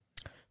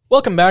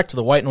Welcome back to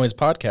the White Noise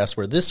Podcast,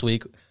 where this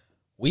week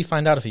we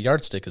find out if a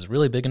yardstick is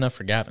really big enough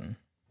for Gavin.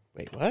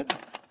 Wait, what?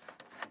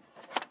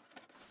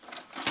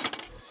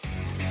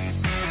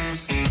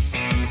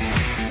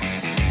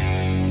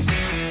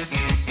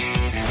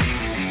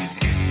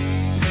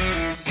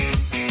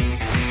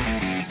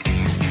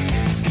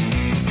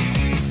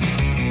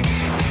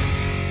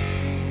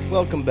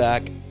 Welcome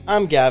back.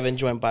 I'm Gavin,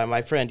 joined by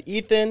my friend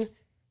Ethan,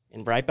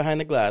 and right behind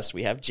the glass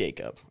we have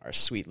Jacob, our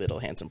sweet little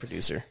handsome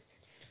producer.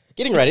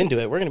 Getting right into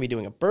it, we're going to be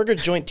doing a burger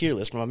joint tier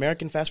list from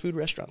American fast food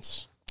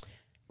restaurants.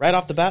 Right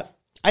off the bat,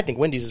 I think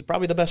Wendy's is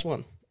probably the best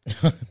one.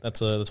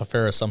 That's a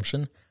fair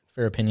assumption,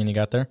 fair opinion you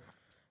got there.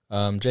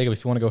 Jacob,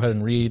 if you want to go ahead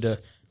and read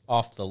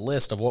off the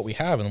list of what we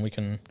have, and we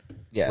can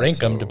rank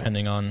them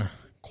depending on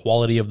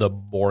quality of the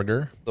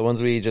burger. The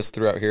ones we just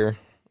threw out here,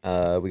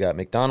 we got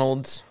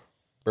McDonald's,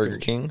 Burger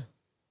King,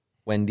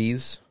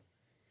 Wendy's,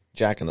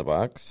 Jack in the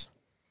Box,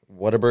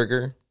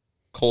 Whataburger,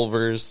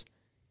 Culver's,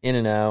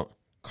 In-N-Out,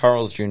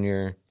 Carl's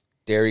Jr.,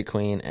 Dairy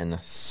Queen, and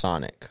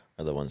Sonic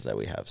are the ones that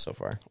we have so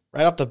far.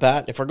 Right off the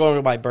bat, if we're going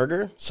to buy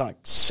burger, Sonic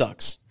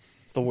sucks.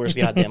 It's the worst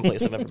goddamn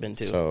place I've ever been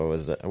to. So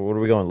is that, what are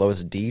we going,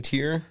 lowest D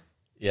tier?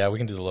 Yeah, we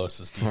can do the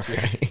lowest D tier.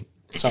 Right.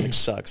 Sonic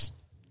sucks.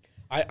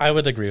 I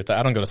would agree with that.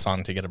 I don't go to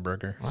Sonic to get a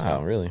burger.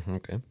 Wow, really?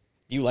 Okay.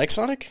 Do you like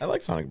Sonic? I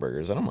like Sonic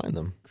burgers. I don't mind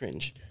them.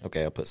 Cringe.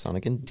 Okay, I'll put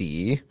Sonic in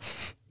D.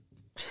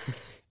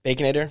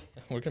 Baconator,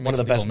 We're gonna make one of the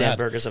some best people damn mad.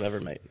 burgers I've ever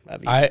made.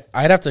 I'd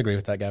have to agree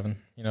with that, Gavin.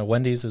 You know,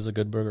 Wendy's is a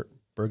good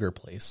burger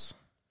place.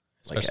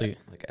 Especially,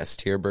 Like S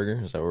tier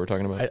burger? Is that what we're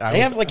talking about? They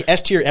have like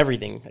S tier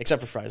everything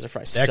except for fries. Their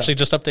fries They suck. actually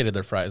just updated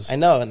their fries. I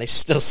know, and they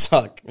still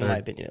suck, in my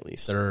opinion at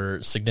least.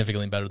 They're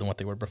significantly better than what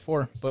they were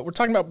before. But we're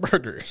talking about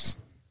burgers.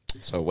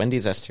 So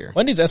Wendy's S tier.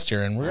 Wendy's S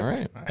tier, and we're All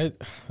right.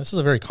 this is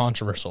a very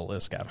controversial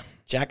list, Gavin.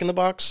 Jack in the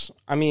Box,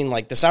 I mean,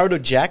 like the sourdough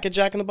Jack at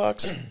Jack in the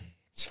Box,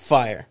 it's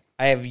fire.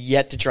 I have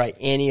yet to try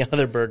any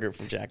other burger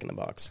from Jack in the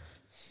Box.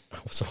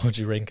 So would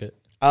you rank it?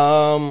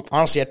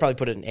 Honestly, I'd probably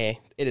put it in A.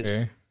 It is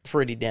Okay.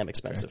 pretty damn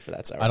expensive for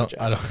that sourdough Jack.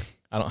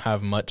 I don't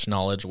have much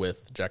knowledge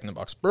with Jack in the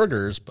Box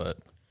burgers, but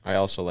I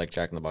also like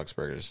Jack in the Box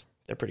burgers.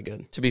 They're pretty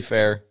good. To be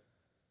fair,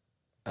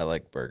 I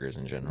like burgers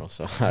in general,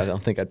 so I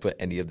don't think I'd put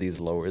any of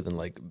these lower than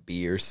like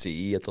B or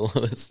C at the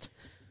lowest.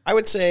 I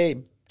would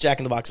say Jack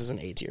in the Box is an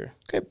A tier.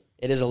 Okay.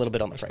 It is a little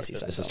bit on the pricey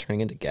side. This is though. turning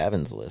into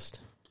Gavin's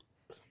list.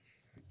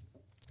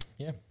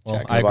 yeah. Well,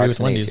 Jack in the I agree Box with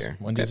and A Wendy's. tier.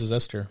 Wendy's Okay. is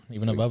S tier,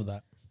 even above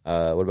that.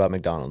 What about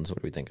McDonald's? What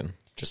are we thinking?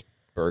 Just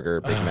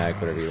burger, Big Mac,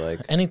 whatever you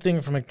like.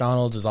 Anything from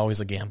McDonald's is always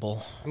a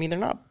gamble. I mean, they're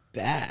not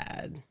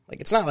bad.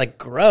 Like, it's not like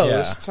gross. Yeah.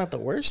 It's not the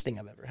worst thing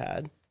I've ever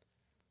had.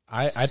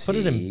 I'd put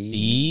it in C.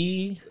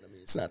 B.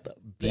 It's not the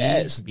B,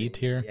 best. B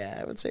tier. Yeah,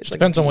 I would say it's like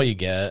Depends on what you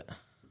get.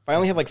 if I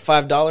only have like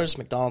 $5,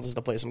 McDonald's is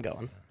the place I'm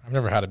going. I've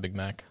never had a Big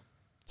Mac.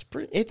 It's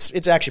pretty.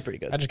 It's actually pretty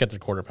good. I just get their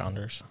quarter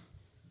pounders.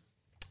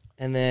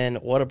 And then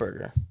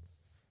Whataburger.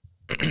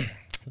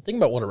 The thing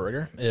about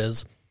Whataburger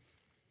is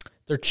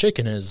their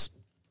chicken is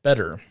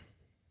better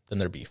than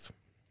their beef.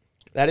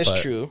 That is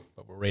But- true.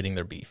 But we're rating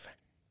their beef.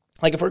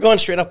 Like if we're going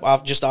straight up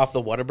off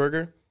the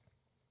Whataburger,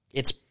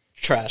 it's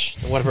trash.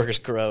 The Whataburger's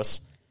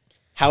gross.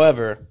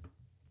 However,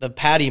 the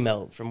patty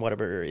melt from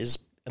Whataburger is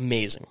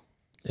amazing.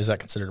 Is that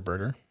considered a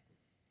burger?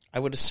 I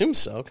would assume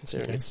so,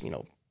 considering it's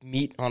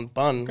meat on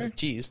bun with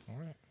cheese.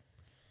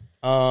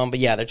 But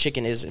yeah, their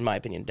chicken is, in my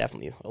opinion,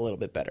 definitely a little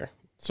bit better.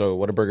 So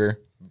Whataburger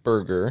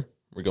burger.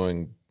 We're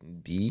going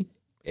B,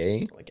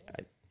 A. Like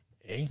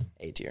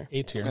A tier.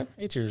 A tier.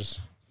 A tier's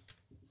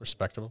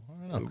respectable.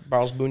 I don't know.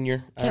 Barles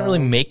Jr. Can't really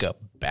make a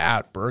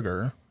bad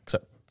burger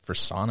except for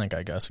Sonic,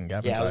 I guess, in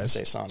Gavin's Yeah, I was eyes.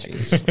 gonna say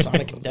Sonic.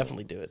 Sonic can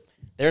definitely do it.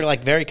 They're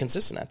like very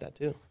consistent at that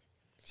too.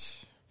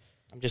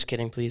 I'm just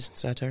kidding, please.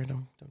 Satire,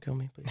 don't kill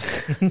me,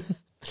 please.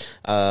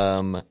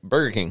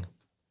 Burger King.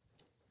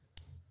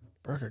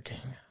 Burger King.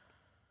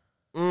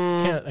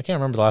 I can't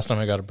remember the last time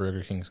I got a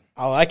Burger King.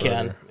 Oh, I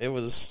can. Burger. It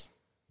was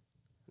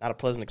not a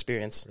pleasant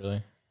experience.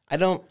 Really? I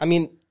don't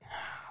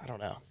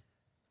know.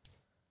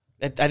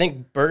 I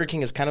think Burger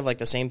King is kind of like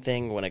the same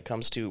thing when it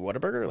comes to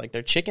Whataburger. Like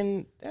their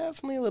chicken,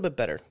 definitely a little bit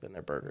better than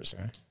their burgers.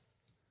 Okay.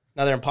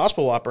 Now their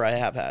Impossible Whopper I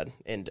have had,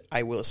 and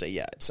I will say,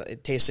 yeah,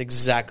 it tastes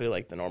exactly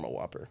like the normal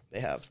Whopper they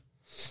have.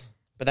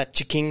 But that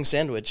chicken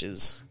sandwich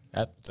is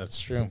That's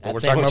true. But that we're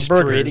talking about sandwich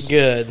burgers. is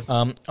pretty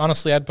good.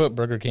 Honestly, I'd put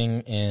Burger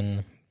King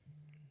in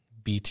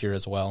B tier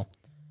as well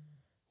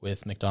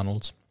with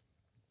McDonald's.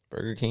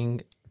 Burger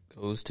King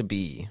goes to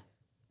B.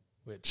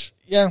 Which,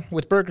 yeah,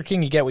 with Burger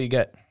King, you get what you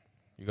get.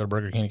 You go to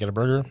Burger King, you get a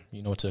burger,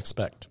 you know what to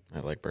expect.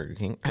 I like Burger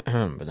King, but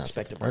not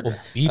Expect a part. burger.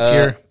 B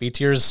tier, B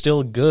tier is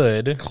still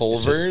good.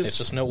 Culver's. It's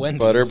just no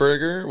Wendy's.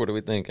 Butterburger. What are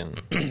we thinking?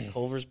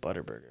 Culver's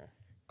Butterburger.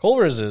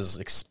 Culver's is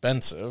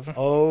expensive,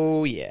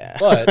 Oh yeah.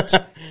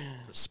 but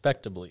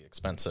respectably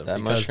expensive. That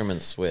because mushroom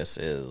and Swiss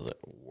is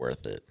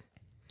worth it.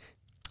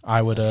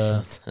 I would,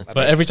 but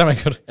every time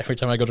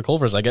I go to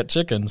Culver's, I get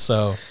chicken.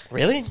 So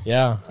Really?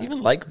 yeah, Do you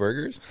even like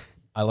burgers?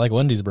 I like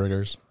Wendy's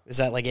burgers. Is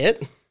that like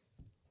it?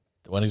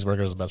 The Wendy's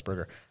burger is the best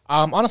burger.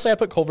 Honestly, I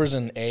put Culver's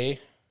in A.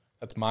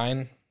 That's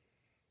mine.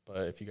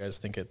 But if you guys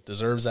think it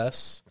deserves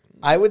S,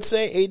 I would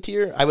say A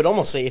tier. I would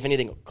almost say, if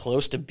anything,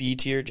 close to B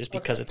tier, just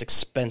because it's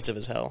expensive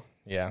as hell.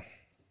 Yeah,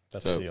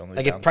 that's the only.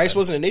 Like if price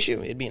wasn't an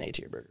issue, it'd be an A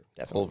tier burger.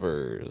 Definitely.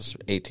 Culver's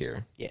A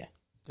tier. Yeah.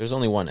 There's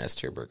only one S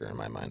tier burger in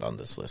my mind on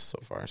this list so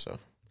far. So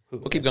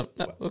we'll keep going.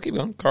 No, we'll keep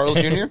going. Carl's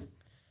Jr.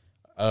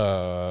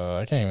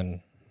 I can't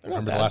even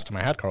remember the last time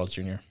I had Carl's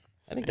Jr.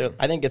 I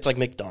think it's like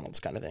McDonald's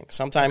kind of thing.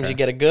 Sometimes you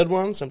get a good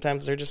one.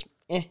 Sometimes they're just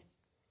eh.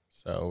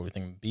 So we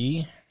think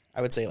B.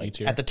 I would say like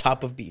at the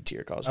top of B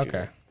tier. Carl's Jr.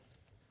 Okay.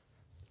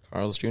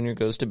 Carl's Jr.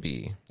 goes to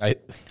B. I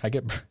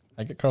get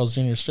Carl's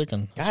Jr.'s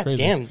chicken. That's God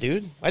damn,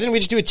 dude! Why didn't we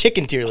just do a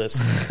chicken tier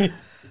list?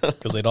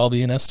 Because they'd all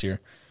be in S tier.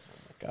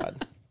 Oh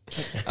God.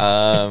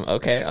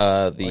 Okay.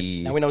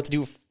 Now we know what to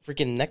do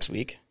freaking next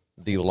week.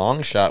 The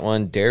long shot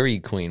one, Dairy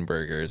Queen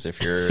burgers.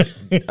 If you're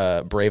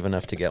brave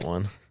enough to get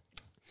one.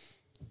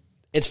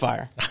 It's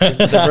fire.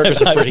 The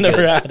burgers are pretty good. I've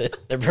never had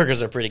it. The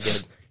burgers are pretty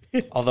good.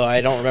 Although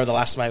I don't remember the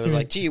last time I was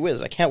like, gee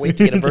whiz, I can't wait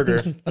to get a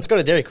burger. Let's go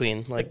to Dairy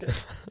Queen. Like,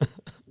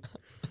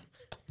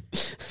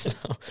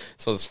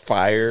 so it's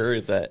fire.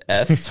 Is that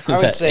S? I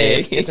would say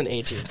it's an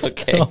A tier.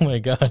 Okay. Oh my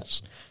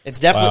gosh. It's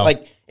definitely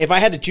like, if I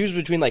had to choose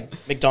between like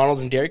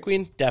McDonald's and Dairy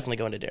Queen, definitely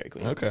going to Dairy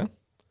Queen. Okay.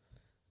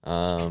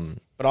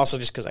 But also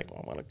just because I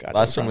want to.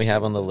 Last one we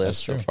have on the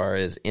list so far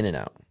is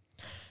In-N-Out.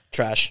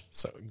 Trash.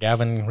 So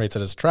Gavin rates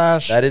it as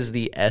trash. That is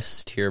the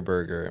S tier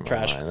burger in my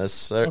Trash. mind.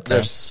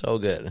 They're so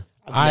good.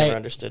 I've never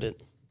understood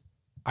it.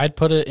 I'd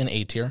put it in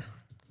A tier.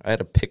 I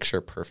had a picture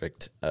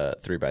perfect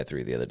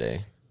 3x3 the other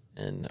day,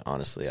 and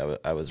honestly,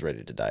 I was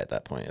ready to die at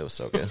that point. It was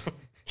so good.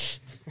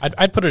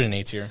 I'd put it in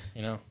A tier.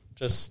 You know,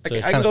 just to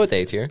I can go with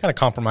A tier. Kind of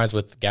compromise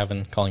with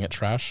Gavin calling it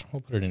trash.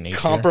 We'll put it in A tier.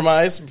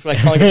 Compromise by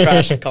calling it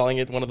trash and calling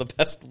it one of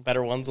the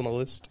better ones on the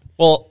list.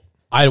 Well,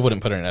 I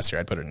wouldn't put it in S tier.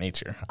 I'd put it in A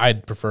tier.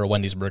 I'd prefer a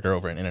Wendy's burger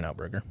over an In-N-Out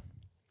burger.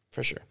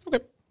 For sure. Okay.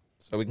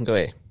 So we can go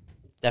A.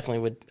 Definitely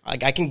would.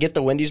 I can get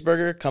the Wendy's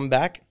burger, come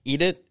back,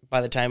 eat it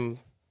by the time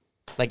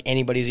like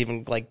anybody's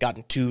even like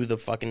gotten to the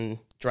fucking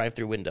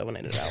drive-through window and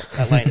ended out.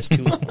 That line is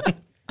too long.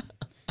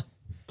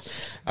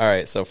 All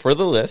right. So for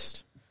the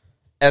list,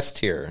 S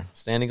tier,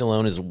 standing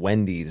alone, is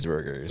Wendy's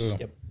burgers.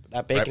 Yep.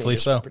 That bacon Rightfully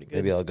was so. pretty good.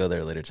 Maybe I'll go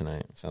there later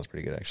tonight. Sounds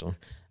pretty good, actually.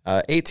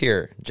 A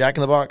tier, Jack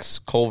in the Box,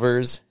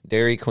 Culver's,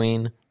 Dairy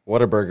Queen,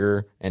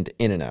 Whataburger, and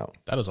In-N-Out.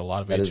 That is a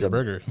lot of A tier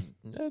burgers.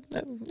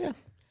 Yeah.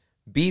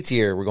 B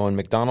tier, we're going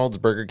McDonald's,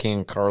 Burger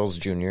King, Carl's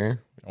Jr.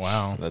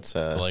 Wow. That's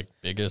the, like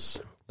biggest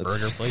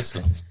burger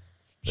places.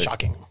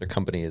 Shocking. Their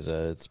company is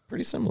it's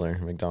pretty similar.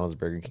 McDonald's,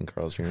 Burger King,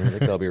 Carl's Jr. They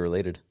could all be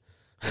related.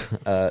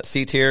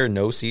 C tier,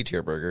 no C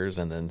tier burgers,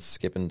 and then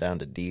skipping down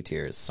to D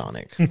tier is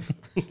Sonic.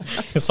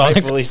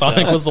 Sonic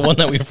was the one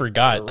that we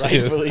forgot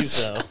too. Rightfully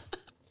so.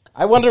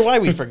 I wonder why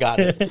we forgot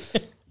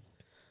it.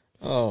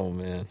 Oh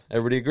man,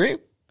 everybody agree?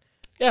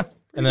 Yeah,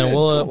 and then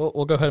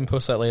we'll go ahead and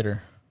post that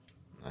later.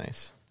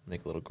 Nice.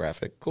 Make a little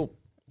graphic. Cool.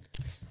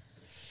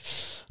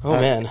 Oh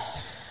man,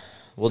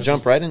 we'll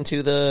jump right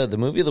into the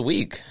movie of the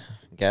week.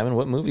 Gavin,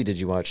 what movie did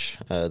you watch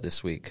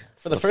this week?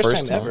 For the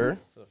first time ever.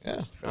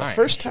 Yeah. For the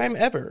first time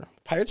ever.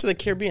 Pirates of the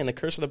Caribbean, The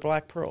Curse of the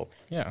Black Pearl.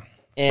 Yeah.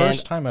 And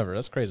first time ever.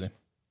 That's crazy.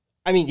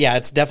 I mean, yeah,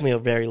 it's definitely a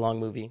very long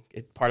movie.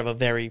 It's part of a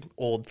very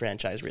old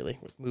franchise, really,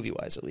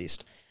 movie-wise at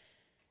least.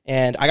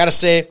 And I got to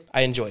say,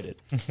 I enjoyed it.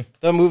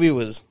 The movie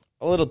was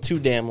a little too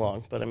damn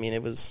long, but I mean,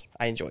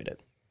 I enjoyed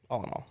it,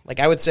 all in all.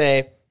 Like, I would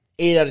say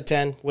 8 out of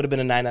 10. Would have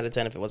been a 9 out of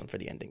 10 if it wasn't for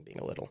the ending being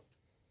a little...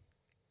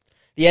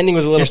 The ending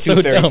was a little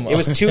too fairy. Dumb. It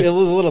was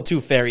a little too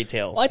fairy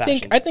tale. Well,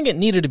 I think it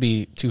needed to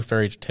be too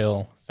fairy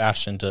tale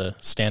fashion to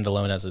stand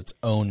alone as its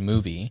own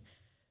movie.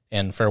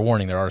 And fair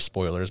warning, there are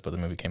spoilers, but the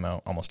movie came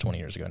out almost 20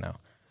 years ago now.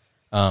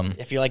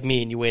 If you're like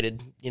me and you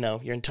waited,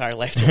 your entire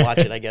life to watch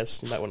it, I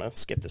guess you might want to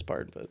skip this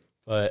part.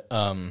 But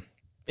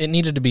it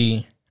needed to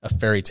be a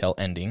fairy tale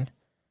ending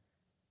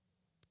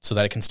so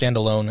that it can stand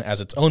alone as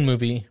its own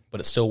movie, but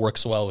it still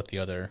works well with the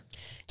other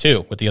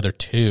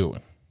two.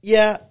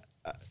 Yeah.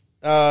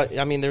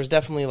 I mean, there's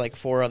definitely like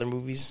 4 other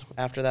movies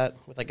after that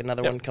with like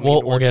another one coming.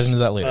 We'll get into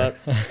that later.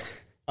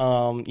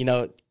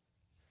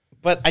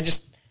 But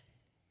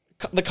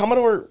the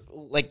Commodore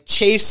like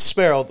chased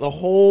Sparrow the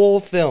whole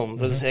film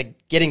was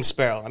like getting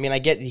Sparrow. I mean, I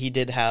get he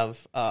did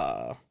have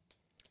oh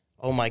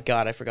my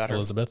god, I forgot her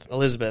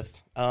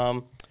Elizabeth.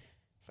 Fucking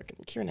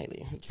Keira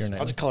Knightley.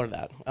 I'll just call her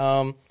that.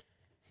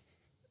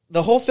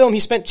 The whole film he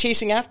spent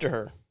chasing after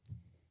her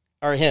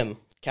or him,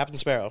 Captain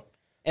Sparrow,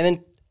 and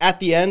then. At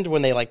the end,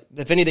 when they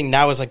if anything,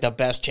 now is like the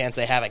best chance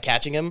they have at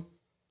catching him.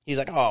 He's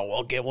like,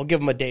 "Oh, we'll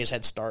give him a day's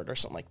head start or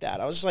something like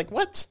that." I was just like,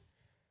 "What?"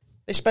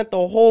 They spent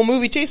the whole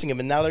movie chasing him,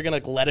 and now they're gonna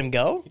let him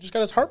go. He just got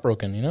his heart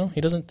broken. He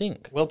doesn't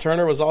think. Will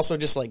Turner was also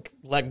just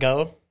let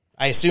go.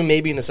 I assume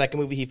maybe in the second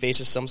movie he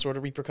faces some sort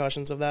of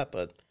repercussions of that,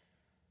 but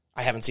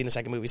I haven't seen the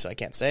second movie, so I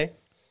can't say.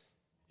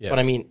 Yes. But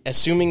I mean,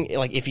 assuming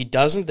if he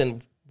doesn't,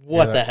 then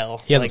what the hell?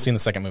 He hasn't seen the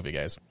second movie,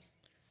 guys.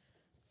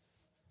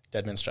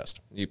 Dead Man's Chest.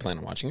 You plan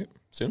on watching it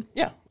soon?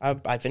 Yeah.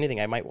 If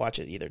anything, I might watch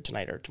it either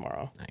tonight or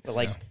tomorrow. Nice. But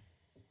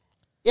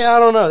I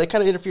don't know. They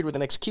kind of interfered with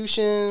an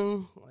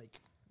execution.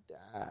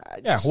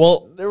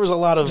 There was a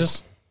lot of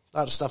A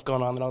lot of stuff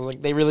going on that I was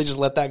like, they really just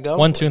let that go?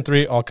 1, 2, and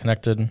 3, all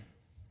connected.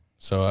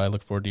 So I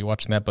look forward to you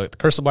watching that. But The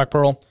Curse of Black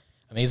Pearl,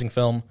 amazing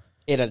film.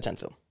 8 out of 10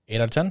 film.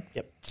 8 out of 10?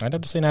 Yep. I'd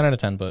have to say 9 out of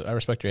 10, but I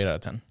respect your 8 out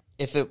of 10.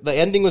 If the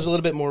ending was a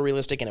little bit more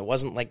realistic and it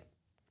wasn't like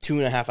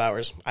 2.5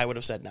 hours, I would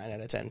have said 9 out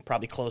of 10.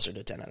 Probably closer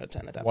to 10 out of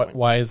 10 at that point.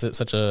 Why is it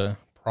such a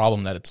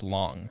problem that it's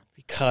long?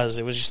 Because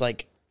it was just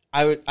like,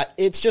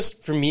 it's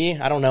just, for me,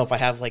 I don't know if I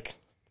have like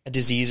a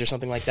disease or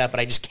something like that, but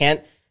I just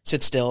can't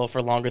sit still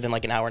for longer than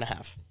like an hour and a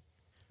half.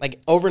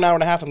 Like over an hour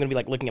and a half, I'm going to be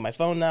like looking at my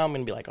phone now. I'm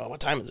going to be like, oh, what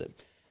time is it?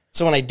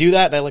 So when I do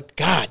that, I look,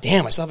 God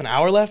damn, I still have an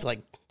hour left?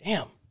 Like,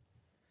 damn.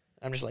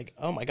 I'm just like,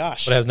 oh my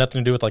gosh. But it has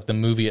nothing to do with like the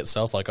movie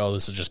itself, like, oh,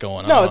 this is just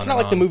going on. No, it's not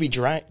like the movie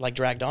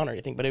dragged on or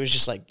anything, but it was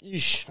just like,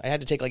 eesh, I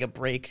had to take like a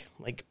break.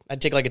 Like, I'd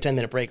take like a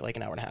 10-minute break, like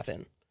an hour and a half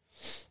in.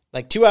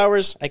 Like 2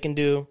 hours, I can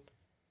do.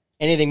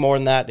 Anything more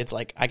than that, it's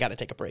like, I got to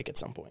take a break at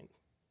some point.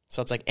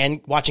 So it's like,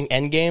 watching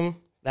Endgame,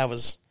 that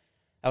was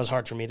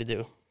hard for me to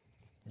do.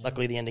 Yeah.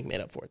 Luckily, the ending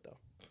made up for it,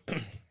 though.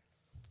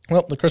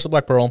 Well, The Curse of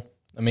Black Pearl,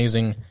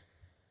 amazing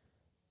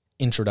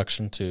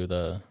introduction to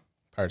the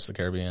Pirates of the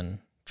Caribbean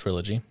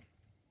trilogy.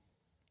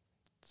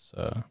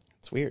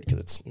 It's weird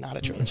because it's not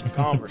a trilogy.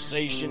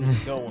 Conversation is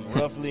going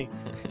roughly.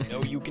 You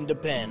know you can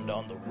depend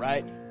on the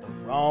right, the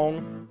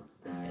wrong,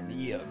 and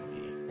the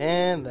ugly.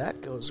 And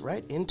that goes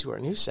right into our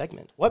new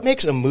segment. What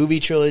makes a movie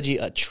trilogy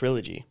a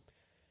trilogy?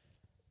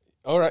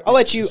 All right, I'll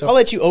let you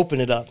open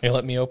it up. Hey,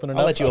 let me open it up.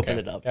 I'll let you open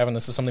it up. Gavin,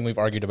 this is something we've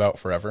argued about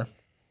forever,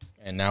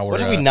 and now we're.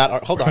 What have we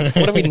not? Hold on.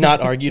 What have we not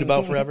argued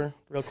about forever?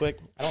 Real quick,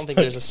 I don't think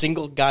there's a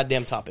single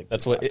goddamn topic.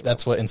 That's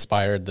what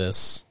inspired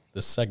this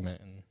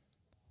segment.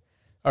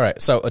 All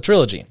right, so a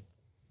trilogy.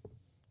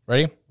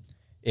 Ready?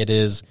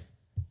 A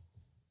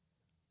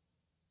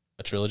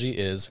trilogy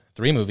is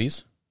 3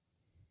 movies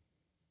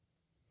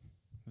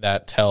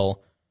that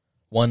tell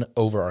one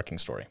overarching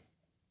story.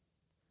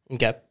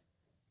 Okay.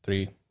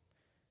 3,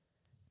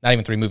 not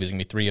even 3 movies, it can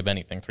be 3 of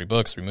anything, 3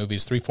 books, 3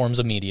 movies, 3 forms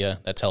of media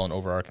that tell an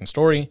overarching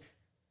story.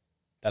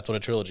 That's what a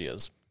trilogy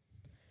is.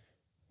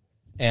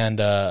 And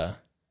the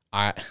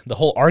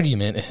whole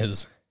argument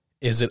is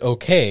it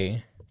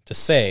okay to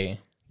say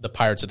the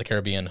Pirates of the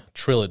Caribbean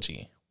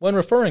trilogy when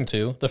referring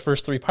to the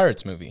first 3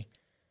 Pirates movie?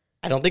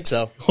 I don't think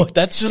so.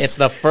 It's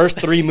the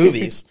first 3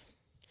 movies.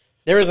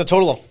 There is a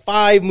total of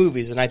 5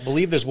 movies, and I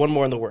believe there's one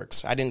more in the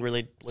works. I didn't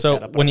really look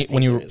that up.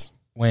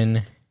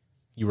 When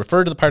you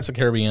refer to the Pirates of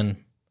the Caribbean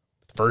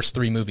first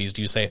 3 movies,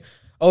 do you say,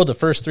 oh, the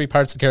first 3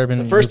 Pirates of the Caribbean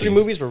The first 3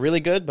 movies were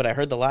really good, but I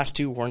heard the last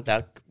 2 weren't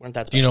that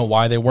special. Do you know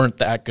why they weren't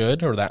that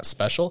good or that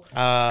special?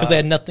 Because they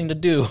had nothing to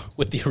do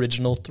with the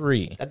original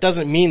 3. That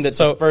doesn't mean that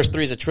the first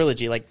 3 is a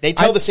trilogy. Like, they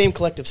tell the same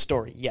collective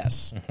story,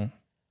 yes. Mm-hmm.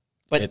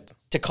 But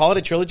to call it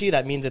a trilogy,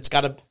 that means it's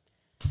got to...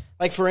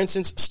 Like, for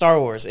instance, Star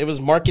Wars. It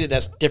was marketed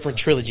as different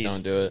trilogies.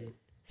 Don't do it.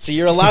 So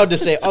you're allowed to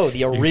say, oh,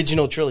 the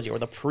original trilogy or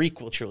the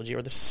prequel trilogy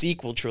or the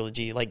sequel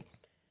trilogy. Like,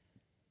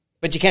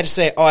 but you can't just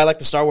say, oh, I like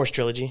the Star Wars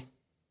trilogy.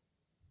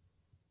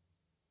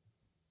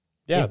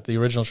 Yeah, the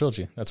original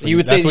trilogy. That's what you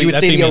would say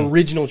the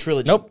original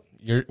trilogy. Nope.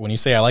 When you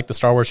say I like the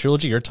Star Wars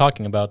trilogy, you're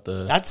talking about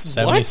the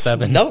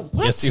 77. No,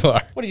 what? Yes, you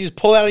are. What, did you just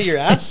pull out of your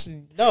ass?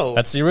 No.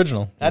 That's the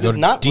original. That is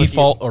not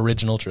default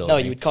original trilogy. No,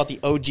 you would call it the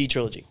OG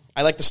trilogy.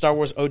 I like the Star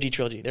Wars OG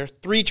trilogy. There are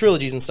 3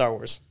 trilogies in Star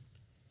Wars.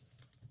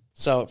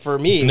 So for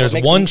me... And there's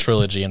one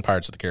trilogy in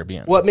Pirates of the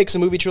Caribbean. What makes a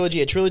movie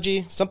trilogy a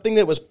trilogy? Something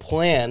that was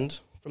planned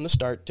from the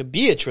start to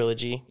be a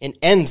trilogy and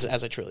ends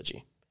as a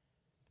trilogy.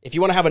 If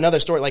you want to have another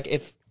story, like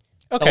if...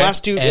 Okay, the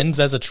last 2 ends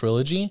as a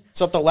trilogy.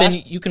 So if the last,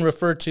 then you can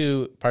refer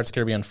to Pirates of the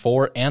Caribbean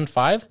 4 and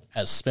 5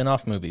 as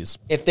spin-off movies.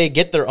 If they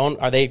get their own,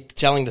 are they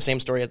telling the same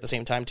story at the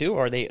same time too,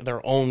 or are they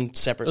their own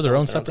separate? They're their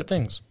own separate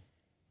things.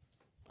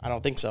 I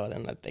don't think so.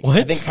 Then I think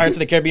Pirates of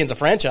the Caribbean is a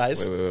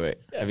franchise. Wait.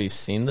 Yeah. Have you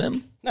seen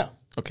them? No.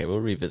 Okay,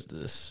 we'll revisit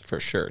this for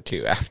sure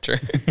too after.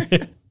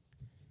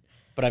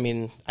 But I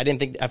mean, I didn't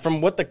think from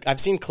what I've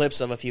seen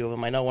clips of a few of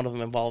them. I know one of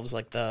them involves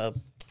like the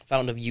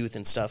Fountain of Youth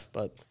and stuff,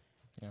 but.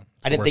 Yeah,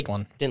 I didn't think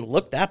it didn't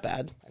look that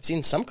bad. I've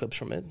seen some clips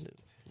from it. It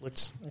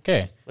looks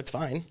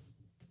fine.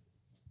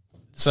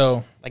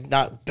 So like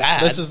not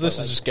bad. This is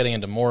just getting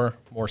into more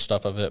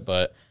stuff of it,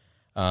 but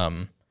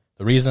the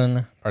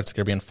reason Pirates of the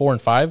Caribbean 4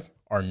 and 5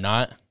 are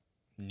not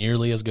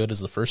nearly as good as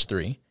the first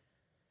 3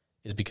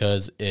 is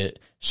because it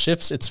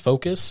shifts its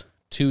focus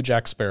to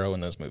Jack Sparrow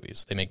in those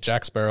movies. They make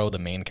Jack Sparrow the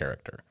main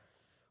character.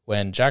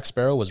 When Jack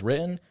Sparrow was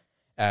written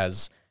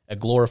as a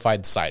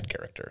glorified side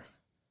character.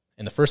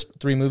 In the first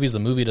 3 movies,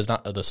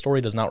 the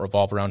story does not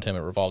revolve around him.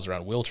 It revolves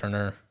around Will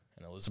Turner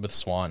and Elizabeth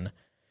Swann.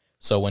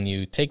 So when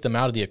you take them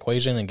out of the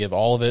equation and give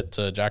all of it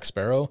to Jack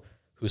Sparrow,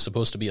 who's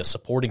supposed to be a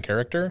supporting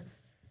character,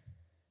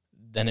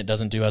 then it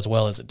doesn't do as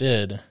well as it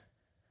did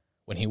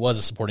when he was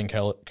a supporting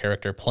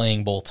character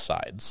playing both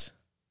sides.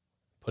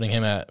 Putting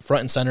him at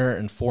front and center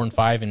in 4 and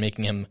 5 and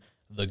making him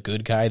the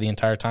good guy the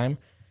entire time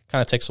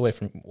kind of takes away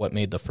from what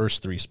made the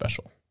first 3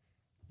 special.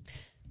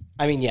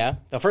 I mean, yeah,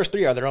 the first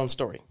 3 are their own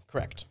story,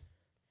 correct.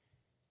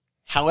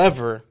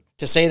 However,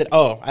 to say that,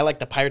 oh, I like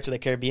the Pirates of the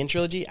Caribbean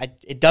trilogy,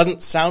 it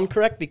doesn't sound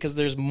correct because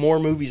there's more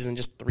movies than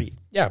just 3.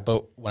 Yeah,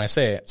 but when I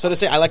say it... So to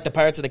say I like the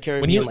Pirates of the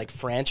Caribbean like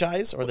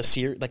franchise or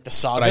the like the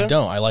saga... But I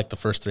don't. I like the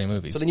first 3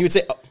 movies. So then you would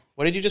say... Oh,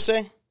 what did you just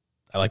say?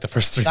 I like the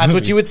first 3 That's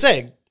movies. what you would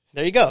say.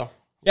 There you go.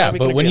 Yeah,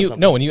 but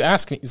when you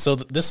ask me... So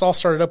this all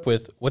started up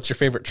with, what's your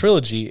favorite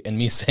trilogy? And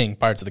me saying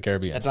Pirates of the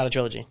Caribbean. That's not a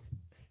trilogy.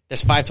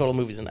 There's 5 total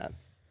movies in that.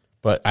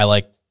 But I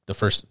like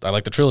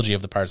the trilogy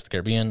of the Pirates of the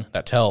Caribbean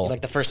that tell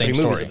like the first same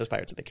 3 movies story. of the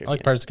Pirates of the Caribbean. I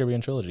like Pirates of the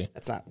Caribbean trilogy.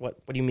 That's not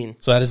what do you mean?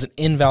 So that is an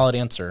invalid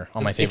answer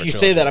on my favorite If you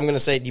trilogy. say that, I'm going to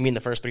say, do you mean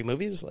the first 3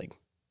 movies? Like,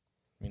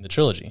 I mean the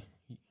trilogy.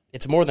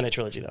 it's more than a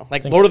trilogy though.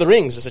 Like Lord of the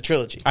Rings is a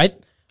trilogy. I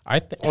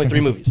think Only 3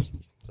 movies.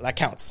 So that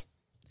counts.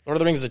 Lord of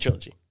the Rings is a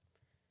trilogy.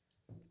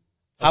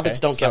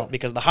 Hobbits don't count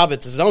because The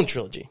Hobbit's his own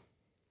trilogy.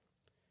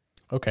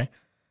 Okay.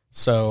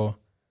 So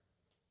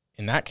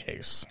in that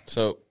case,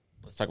 So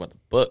let's talk about the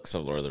books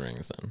of Lord of the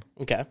Rings then.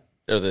 Okay.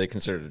 Are they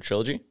considered a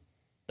trilogy?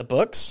 The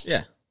books?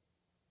 Yeah.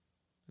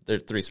 They're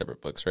 3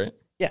 separate books, right?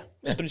 Yeah.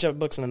 There's 3 separate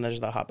books and then there's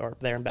the Hobbit or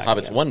There and Back.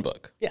 Hobbit's again. 1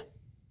 book. Yeah.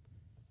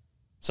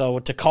 So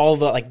to call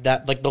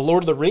the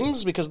Lord of the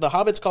Rings, because the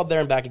Hobbit's called There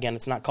and Back Again,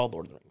 it's not called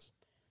Lord of the Rings.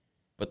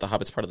 But the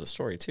Hobbit's part of the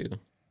story too.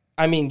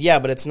 I mean, yeah,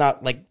 but it's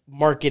not like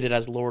marketed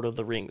as Lord of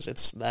the Rings.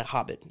 It's the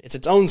Hobbit. It's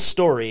its own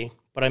story,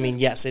 but I mean,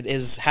 yes, it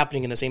is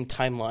happening in the same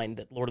timeline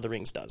that Lord of the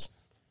Rings does.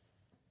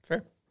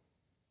 Fair.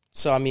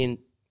 So I mean,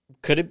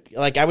 could it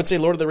I would say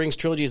Lord of the Rings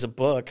trilogy is a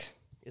book,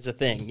 is a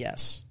thing,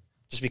 yes.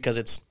 Just because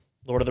it's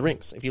Lord of the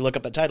Rings. If you look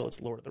up the title,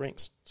 it's Lord of the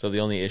Rings. So the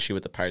only issue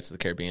with the Pirates of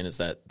the Caribbean is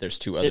that there's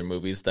 2 other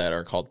movies that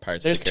are called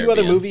Pirates of the There's Caribbean.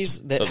 2 other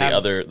movies that so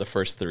have... the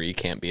first 3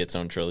 can't be its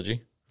own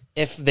trilogy?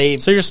 If they...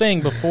 so you're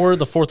saying before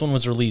the 4th one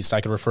was released, I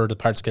could refer to the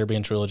Pirates of the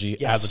Caribbean trilogy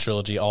Yes. as a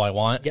trilogy all I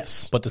want?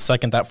 Yes. But the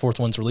second that 4th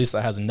one's released,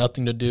 that has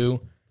nothing to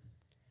do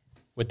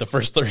with the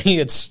first 3.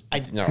 It's...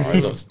 No, are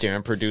those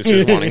damn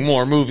producers wanting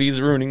more movies,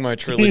 ruining my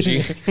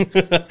trilogy?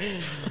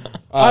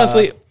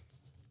 Honestly,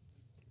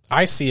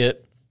 I see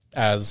it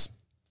as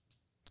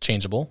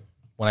changeable.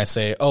 When I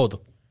say,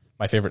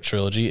 my favorite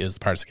trilogy is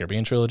the Pirates of the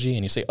Caribbean trilogy,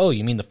 and you say,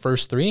 you mean the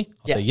first 3?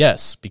 I'll say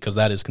yes, because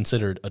that is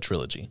considered a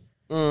trilogy.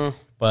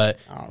 But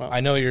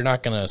I know you're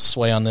not going to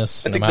sway on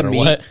this no matter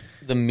what.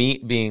 The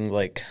meat being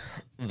like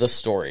the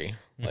story.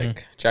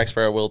 Like Jack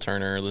Sparrow, Will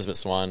Turner, Elizabeth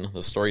Swann.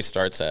 The story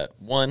starts at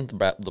 1,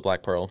 the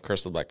Black Pearl,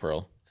 Curse of the Black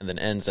Pearl, and then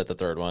ends at the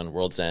 3rd one,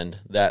 World's End.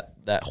 That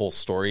whole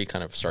story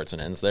kind of starts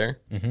and ends there.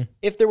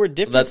 If there were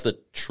different... So that's the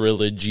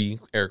trilogy,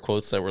 air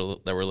quotes, that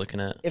we're looking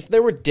at. If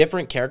there were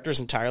different characters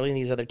entirely in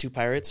these other 2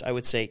 pirates, I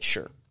would say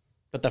sure.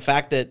 But the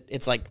fact that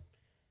it's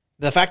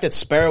the fact that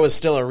Sparrow is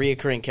still a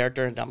reoccurring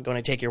character, and I'm going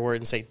to take your word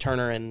and say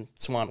Turner and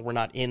Swan were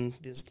not in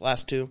these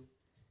last 2.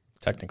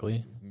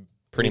 Technically.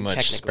 Pretty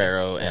much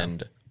Sparrow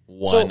and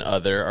one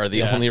other are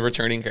the only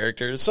returning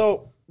characters.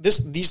 So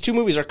these 2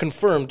 movies are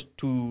confirmed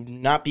to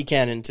not be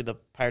canon to the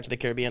Pirates of the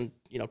Caribbean,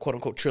 quote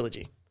unquote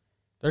trilogy.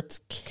 They're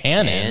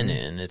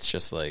canon. It's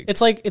just like...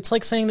 It's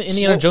like saying the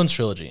Indiana Jones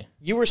trilogy.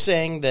 You were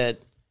saying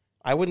that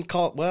I wouldn't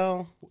call it,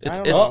 well...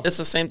 It's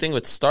the same thing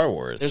with Star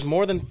Wars. There's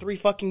more than 3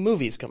 fucking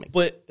movies coming.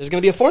 But there's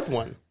going to be a 4th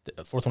one.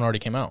 The 4th one already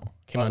came out.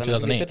 Came out in Then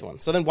there's gonna be 2008. a 5th one.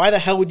 So then why the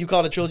hell would you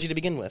call it a trilogy to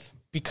begin with?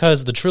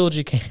 Because the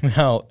trilogy came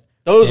out...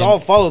 Those all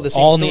follow the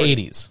same all story. in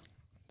the 80s.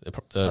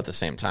 At the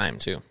same time,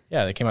 too.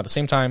 Yeah, they came out at the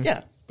same time. Yeah.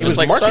 It Just was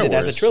like marketed Star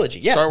Wars. as a trilogy.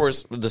 Yeah. Star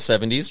Wars, the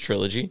 70s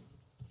trilogy.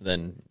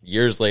 Then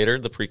years later,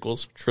 the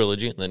prequels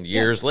trilogy. And then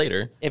years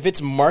later... If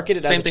it's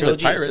marketed Same as a thing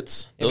trilogy... with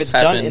Pirates. If Those it's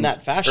done happened in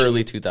that fashion...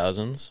 early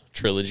 2000s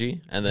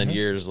trilogy. And then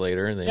years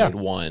later, they made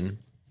one.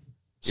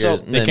 So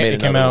It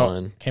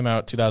came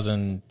out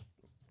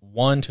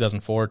 2001,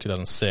 2004,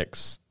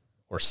 2006,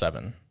 or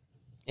 7.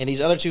 And these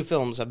other 2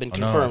 films have been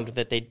confirmed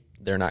that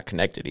They're not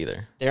connected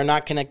either. they're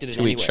not connected in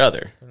To any each way.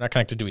 other. They're not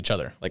connected to each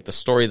other. Like the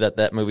story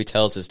that movie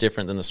tells is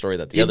different than the story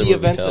that the Did other the movie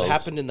events tells. that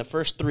happened in the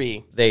first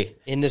 3 They...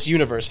 in this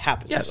universe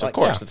happen? Yes, So, of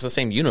course. It's the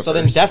same universe. So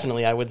then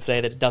definitely I would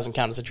say that it doesn't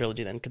count as a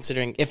trilogy then,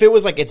 considering if it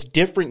was like it's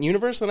different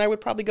universe, then I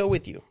would probably go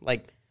with you.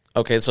 Like,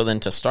 Okay, so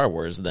then to Star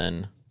Wars,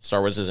 then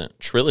Star Wars isn't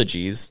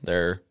trilogies.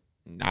 They're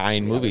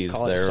 9 movies. I would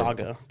call it They're a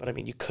saga, but I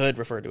mean, you could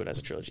refer to it as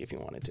a trilogy if you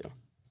wanted to.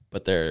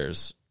 But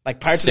there's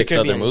Like Pirates 6 of the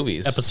other Caribbean.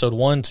 movies. Episode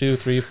 1, 2,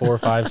 3, 4,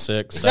 5,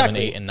 6, 7,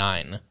 8, and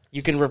 9.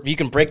 You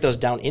can break those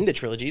down into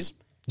trilogies.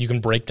 You can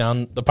break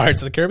down the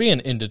Pirates of the Caribbean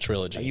into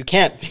trilogy. You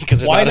can't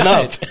because there's Why not not?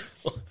 enough.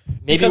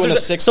 Maybe when the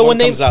 6th one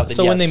comes out,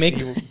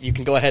 then you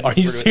can go ahead and Are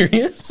you refer to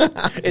it. serious?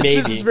 It's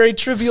just this very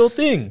trivial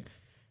thing.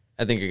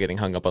 I think you're getting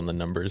hung up on the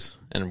numbers,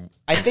 and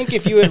I think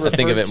if you had referred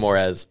think of it to- more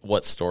as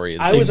what story is.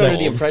 I was under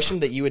the told.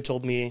 impression that you had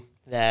told me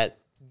that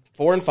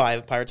 4 and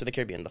 5, Pirates of the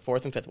Caribbean, the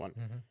 4th and 5th one,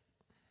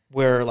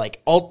 were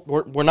like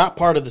we're not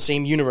part of the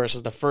same universe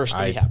as the first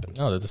 3 happened.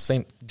 No, they're the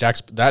same. Jack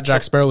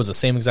Sparrow was the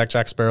same exact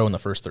Jack Sparrow in the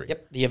first 3.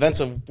 Yep, the events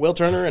of Will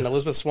Turner and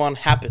Elizabeth Swann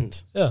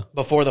happened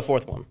before the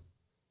 4th one.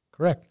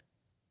 Correct.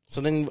 So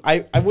then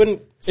I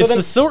wouldn't. So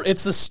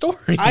It's the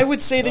story. I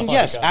would say then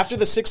yes. After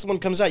the 6th one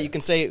comes out, you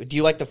can say, do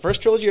you like the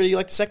first trilogy or do you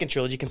like the second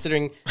trilogy?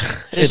 Considering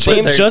the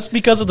same just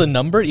because of the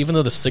number, even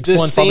though the 6th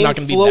one's probably not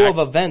going to be flow that. of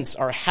events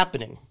are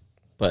happening.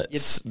 But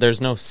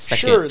there's no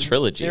second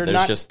trilogy.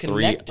 There's just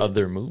connected. 3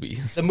 other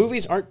movies. The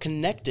movies aren't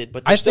connected,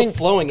 but they're still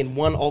flowing in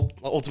one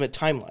ultimate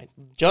timeline.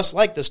 Just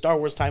like the Star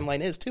Wars timeline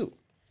is, too.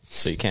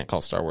 So you can't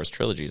call Star Wars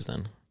trilogies,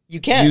 then?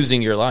 You can't.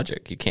 Using your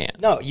logic, you can't.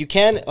 No, you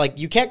can. Like,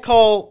 you can't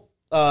call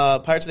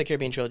Pirates of the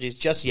Caribbean trilogies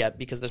just yet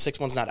because the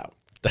 6th one's not out.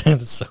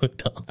 That's so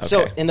dumb. Okay.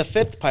 So, in the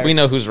 5th Pirates... We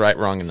know who's right,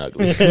 wrong, and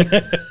ugly.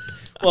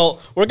 Well,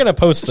 we're going to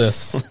post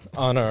this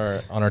on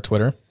our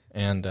Twitter,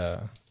 and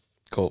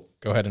cool.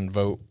 Go ahead and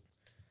vote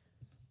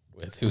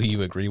with who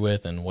you agree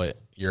with and what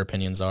your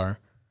opinions are.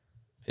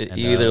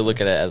 You either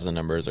look at it as the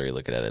numbers or you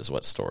look at it as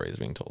what story is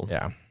being told.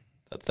 Yeah.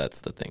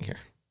 That's the thing here.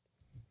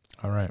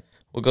 All right.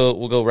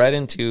 We'll go right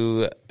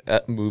into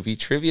a movie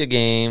trivia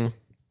game.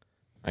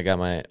 I got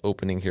my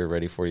opening here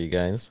ready for you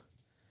guys.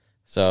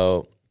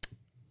 So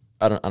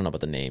I don't know about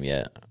the name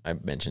yet. I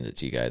mentioned it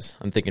to you guys.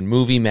 I'm thinking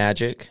Movie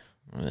Magic.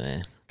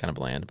 Kind of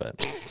bland,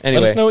 but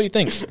anyway. Let us know what you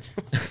think.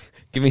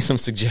 Give me some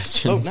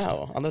suggestions. Oh,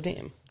 no, on the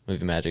name.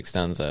 Movie Magic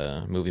sounds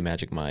Movie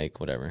Magic Mike,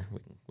 whatever.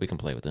 We can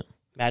play with it.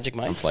 Magic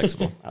Mike? I'm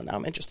flexible. Now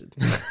I'm interested.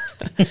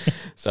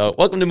 So,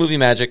 welcome to Movie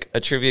Magic, a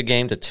trivia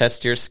game to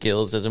test your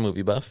skills as a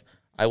movie buff.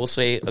 I will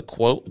say a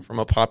quote from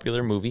a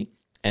popular movie,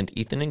 and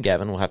Ethan and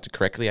Gavin will have to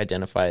correctly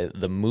identify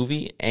the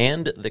movie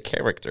and the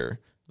character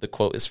the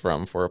quote is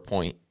from for a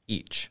point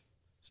each.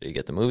 So you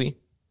get the movie,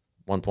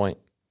 1 point.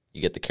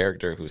 You get the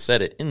character who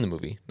said it in the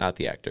movie, not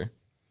the actor,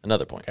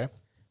 another point. Okay.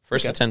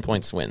 First to 10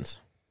 points wins.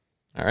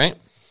 All right?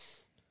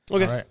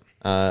 Okay.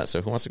 All right.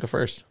 So who wants to go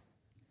first?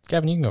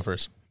 Gavin, you can go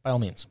first. By all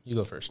means, you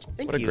go first.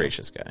 What a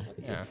gracious guy.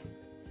 Yeah.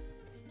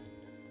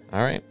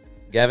 All right.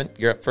 Gavin,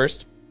 you're up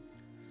first.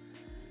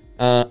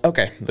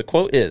 Okay, the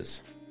quote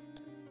is,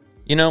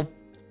 "You know,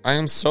 I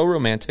am so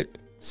romantic,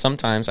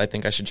 sometimes I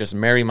think I should just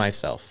marry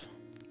myself."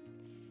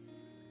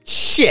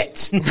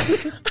 Shit!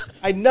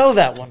 I know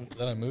that one. Is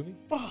that a movie?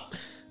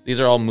 These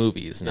are all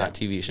movies, not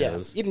TV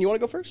shows. Eden, you want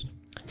to go first?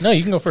 No,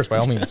 you can go first, by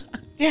all means.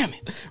 Damn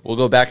it. We'll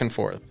go back and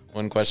forth.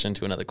 One question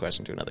to another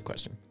question to another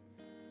question.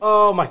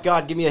 Oh, my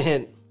God. Give me a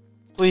hint.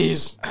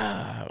 Please.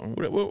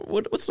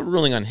 What's the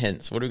ruling on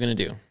hints? What are we going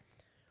to do?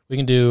 We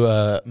can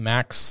do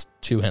max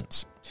 2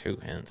 hints. 2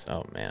 hints.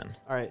 Oh, man.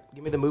 All right.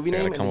 Give me the movie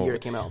name and the year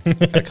it came out.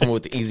 Gotta come up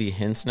with easy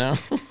hints now.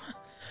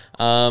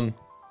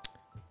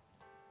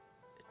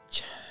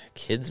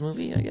 Kids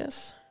movie, I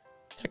guess,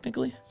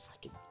 technically.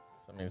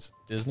 I mean, it's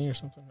Disney or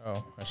something?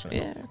 Oh, I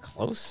shouldn't know. Yeah,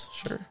 close,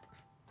 sure.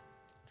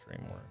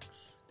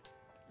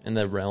 DreamWorks. In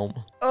the realm.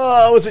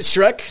 Oh, was it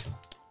Shrek?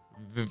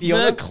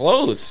 Fiona?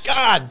 Close.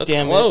 God That's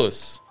damn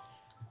close.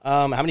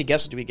 How many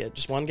guesses do we get?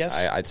 Just one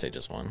guess? I'd say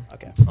just one.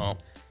 Okay. Oh.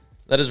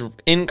 That is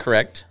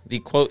incorrect. The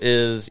quote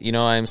is, "You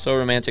know, I am so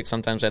romantic,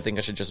 sometimes I think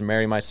I should just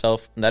marry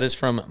myself." And that is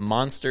from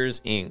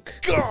Monsters, Inc.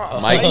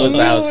 Mike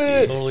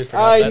Wazowski. Totally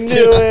forgot I that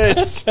knew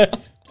it.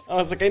 I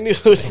was like, I knew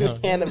it was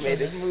an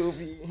animated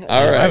movie.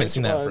 All right. I haven't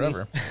seen that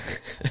forever.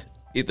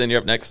 Ethan,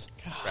 you're up next.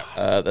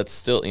 That's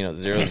still,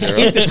 0-0. I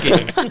hate this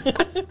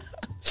game.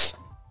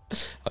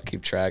 I'll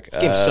keep track. This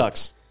game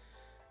sucks.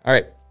 All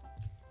right.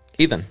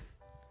 Ethan,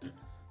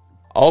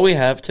 all we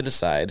have to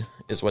decide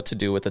is what to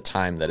do with the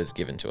time that is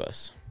given to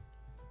us.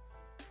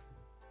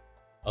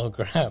 Oh,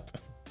 crap.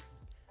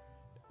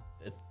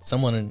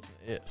 Someone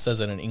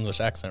says it in an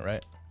English accent,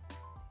 right?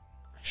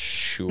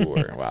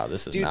 Sure. Wow,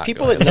 this is Dude, not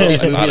people going that know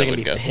as these movies I are thought it going to would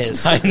be go.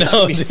 pissed. I They're just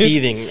gonna know, be dude.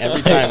 seething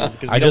every time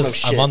because we don't know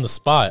shit. I'm on the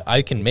spot.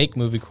 I can make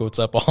movie quotes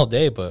up all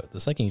day, but the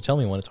second you tell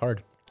me one, it's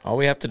hard. All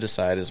we have to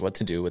decide is what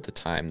to do with the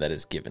time that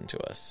is given to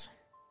us.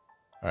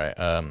 All right.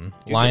 Dude,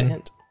 get a Line.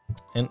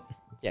 Hint.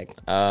 Yeah.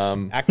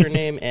 Um, Actor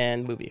name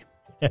and movie.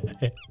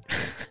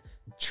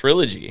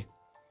 Trilogy.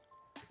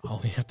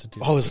 All we have to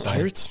do. Oh, is it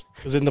Pirates?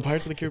 Was it in the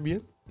Pirates of the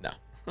Caribbean? No.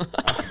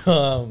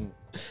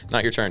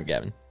 Not your turn,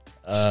 Gavin.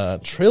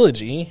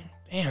 Trilogy.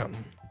 Damn.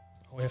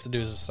 All we have to do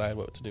is decide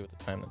what to do with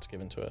the time that's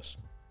given to us.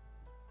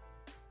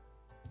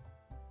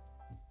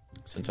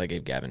 Since I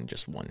gave Gavin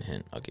just one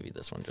hint, I'll give you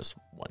this one just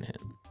one hint.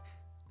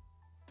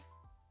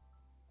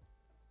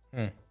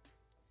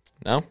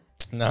 No?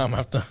 No, I'm gonna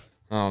have to.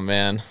 Oh,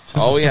 man.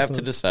 All we have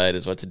to decide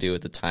is what to do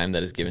with the time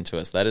that is given to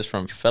us. That is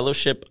from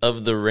Fellowship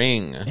of the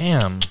Ring.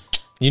 Damn.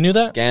 You knew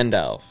that?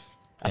 Gandalf.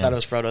 I thought it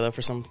was Frodo, though,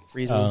 for some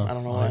reason. I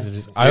don't know why. I've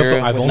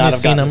would only not have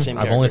seen gotten him. the same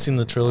I've only character. seen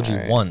the trilogy All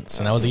right. once,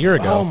 and that was a year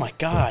ago. Oh, my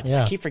God.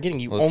 Yeah. I keep forgetting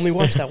you only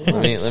watched that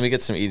once. Let me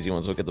get some easy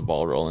ones. We'll get the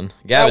ball rolling.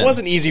 Gavin. That was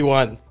an easy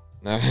one.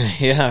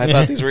 Yeah, I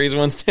thought these were easy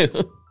ones too.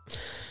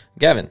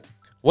 Gavin,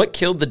 what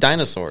killed the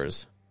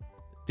dinosaurs?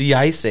 The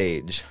Ice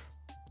Age.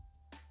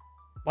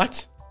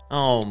 What?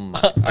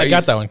 I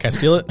got that one. Can I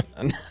steal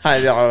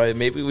it?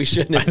 Maybe we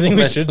should. I think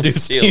we should do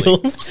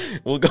steals.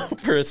 We'll go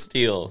for a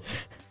steal.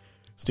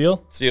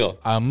 Steal? Steal.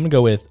 I'm going to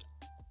go with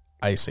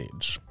Ice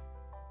Age.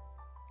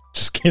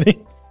 Just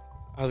kidding.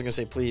 I was going to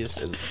say, please.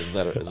 Is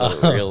that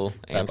a real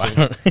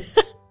answer?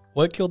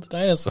 What killed the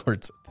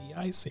dinosaurs? The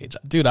Ice Age.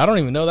 Dude, I don't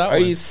even know that Are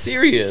one. you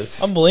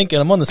serious? I'm blinking.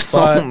 I'm on the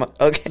spot.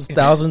 Okay. There's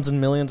thousands and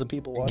millions of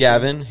people watching.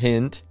 Gavin,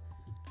 hint.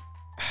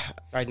 All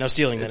right, no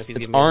stealing then. If he's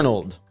It's giving me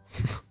Arnold.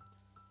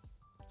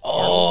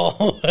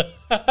 Oh.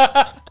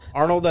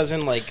 Arnold as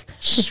in, like,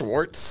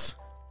 Schwartz.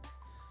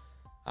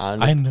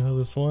 I know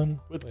this one.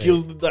 What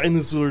kills the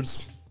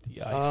dinosaurs?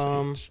 The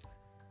Ice Age.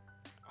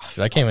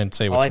 Dude, I can't even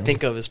say what all I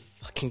think of is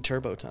fucking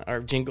Turbo Time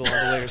or Jingle All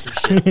the Way or some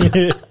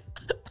shit.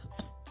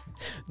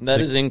 That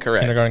is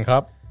incorrect. Kindergarten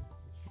Cop?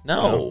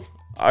 No.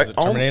 Is it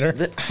Terminator?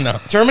 No.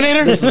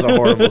 Terminator? This is a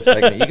horrible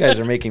segment. You guys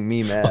are making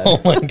me mad.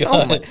 Oh my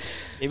god.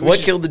 What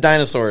killed the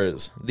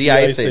dinosaurs? The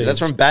Ice Age. That's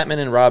from Batman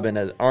and Robin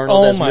as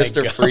Arnold as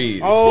Mr.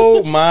 Freeze.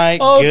 Oh my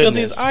Oh, goodness. because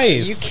he's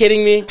ice. Are you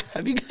kidding me?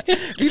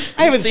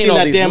 I haven't seen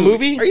that damn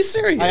movie. Are you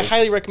serious? I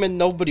highly recommend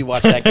nobody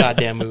watch that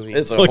goddamn movie.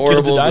 It's a What killed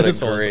horrible the but a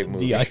dinosaurs? great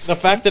movie. The ice. The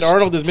fact that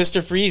Arnold is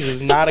Mr. Freeze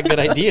is not a good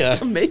idea.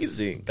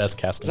 Amazing. Best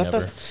Is casting that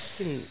ever.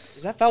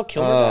 is that Val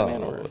Kilmer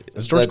Batman? Or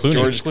It's George That's Clooney.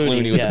 George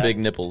Clooney with yeah. the big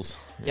nipples.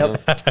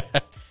 Yep.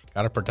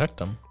 Gotta protect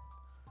him.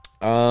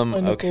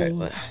 Okay.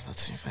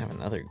 Let's see if I have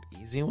another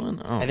easy one.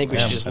 Oh, I think we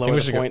should just lower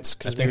the points.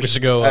 I think we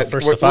should go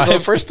first to We'll go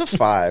 5. first to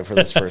 5 for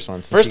this first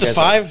one. First to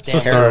 5? So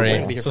Damn, sorry. we're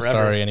gonna be here So forever.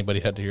 sorry anybody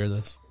had to hear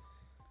this.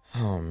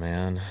 Oh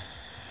man.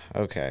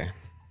 Okay.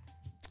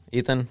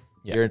 Ethan,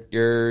 Yeah.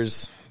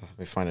 yours. Let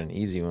me find an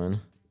easy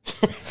one.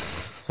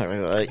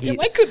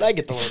 Why couldn't I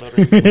get the one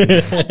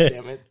already? God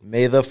damn it.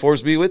 May the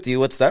force be with you.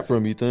 What's that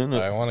from, Ethan?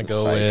 I want to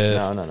go Psych.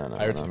 with No.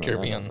 Pirates of the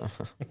Caribbean. no.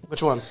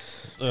 Which one?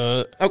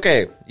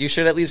 Okay, you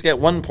should at least get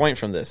 1 point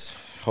from this.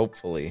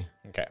 Hopefully.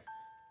 Okay.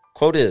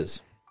 Quote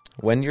is,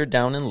 when you're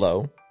down and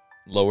low,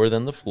 lower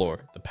than the floor,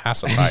 The you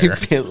pacifier.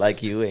 feel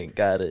like you ain't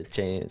got a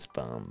chance.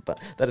 But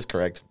that is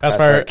correct.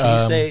 Pacifier, Can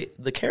you say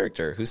the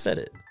character who said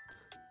it?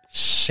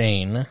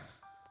 Shane.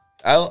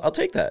 I'll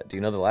take that. Do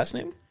you know the last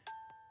name?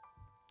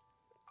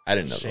 I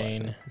didn't know the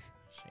last name.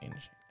 Shane.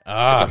 It's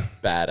Ah,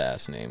 a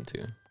badass name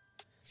too.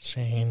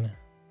 Shane.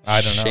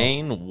 I don't know.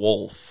 Shane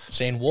Wolf.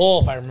 Shane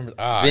Wolf. I remember.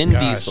 Ah, Vin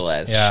gosh. Diesel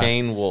as Yeah.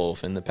 Shane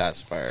Wolf in the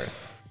pacifier.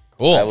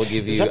 Cool. I will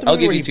give Is you. that the I'll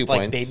movie give where you he, 2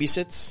 like, points.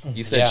 babysits?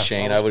 You said Yeah.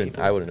 Shane. All I those wouldn't.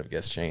 people. I wouldn't have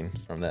guessed Shane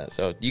from that.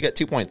 So you get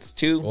 2 points.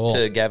 2 Cool.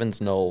 to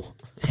Gavin's null.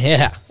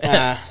 Yeah.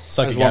 I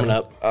Suck was it, warming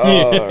Gavin. up.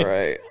 All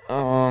right.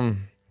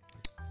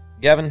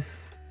 Gavin,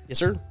 Yes,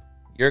 sir.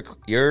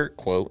 your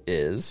quote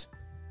is: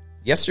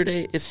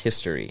 "Yesterday is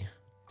history.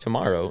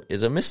 Tomorrow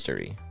is a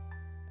mystery,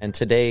 and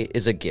today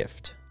is a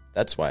gift.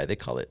 That's why they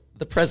call it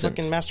the present."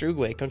 Fucking Master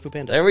Oogway, Kung Fu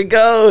Panda. There we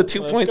go.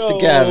 2 points go.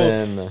 to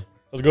Gavin.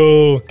 Let's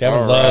go. Gavin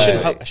All loves.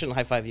 right. I shouldn't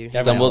high five you.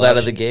 Stumbled out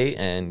of the gate,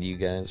 and you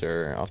guys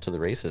are off to the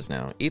races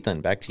now.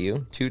 Ethan, back to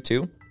you.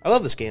 2-2. I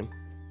love this game.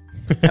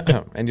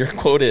 And your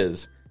quote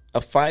is, a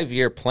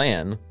 5-year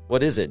plan.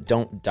 What is it?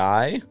 Don't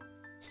die?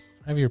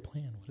 5-year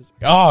plan. What is it?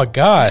 Oh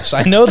gosh,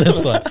 I know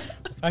this one.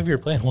 5-year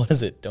plan. What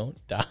is it? Don't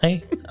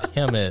die.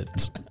 Damn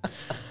it.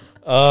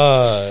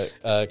 Okay.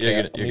 You're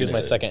I'm gonna use my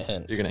second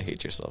hint. You're going to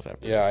hate yourself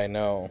after Yeah, this. I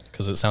know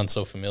because it sounds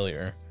so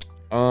familiar.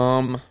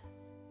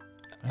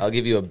 I'll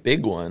give you a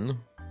big one,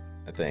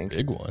 I think.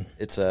 Big one.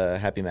 It's a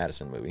Happy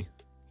Madison movie.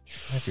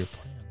 5-year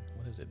plan.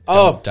 What is it?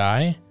 Oh. Don't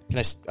die. Can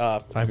I?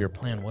 5-year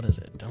plan. What is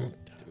it? Don't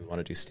die. Do we want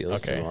to do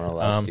steals? Okay. Do we want to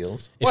allow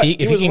steals? What?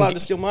 He was can, allowed to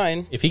steal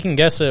mine. if he can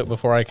guess it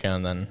before I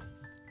can, then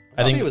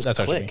I think it was that's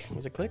Click. actually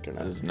Was it Click or not?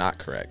 That is not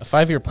correct. a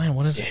 5-year plan.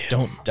 What is it?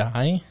 Don't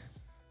die.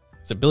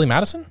 Is it Billy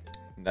Madison?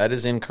 That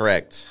is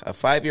incorrect. A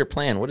 5-year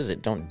plan. What is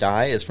it? Don't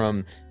die is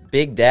from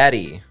Big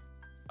Daddy.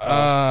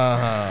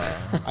 I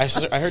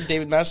heard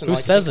David Madison. Who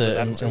liked says was it?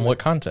 Adam In Sandler. what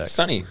context?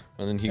 Sunny.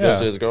 And then he Yeah. goes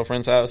to his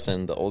girlfriend's house,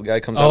 and the old guy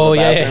comes out Oh of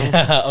the yeah, bathroom.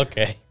 yeah.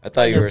 Okay. I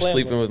thought you 5-year were plan.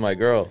 sleeping with my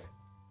girl.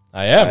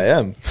 I am. I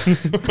am.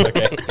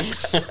 Okay.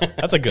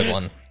 That's a good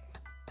one.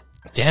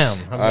 Damn.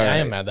 I right.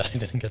 am mad that I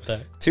didn't get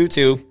that.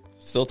 2-2.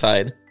 Still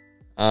tied.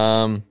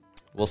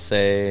 We'll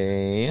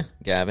say,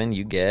 Gavin,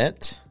 you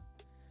get...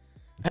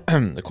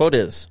 The quote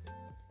is,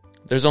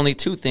 there's only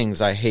 2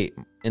 things I hate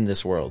in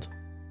this world.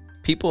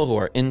 People who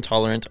are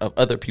intolerant of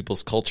other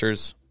people's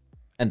cultures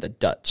and the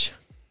Dutch.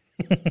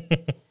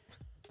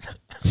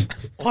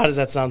 Why does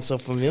that sound so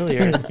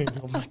familiar?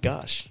 Oh my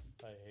gosh.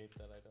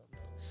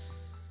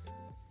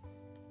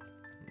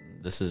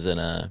 This is in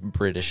a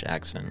British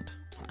accent,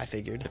 I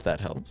figured. if that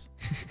helps.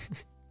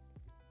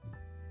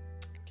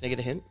 Can I get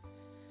a hint?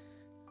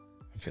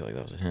 I feel like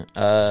that was a hint.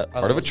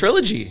 Part of a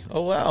trilogy.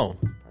 Oh, wow.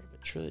 Part of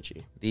a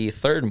trilogy. The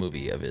 3rd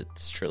movie of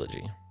its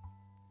trilogy.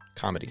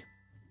 Comedy.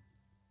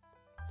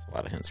 That's a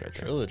lot of hints right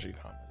there. Trilogy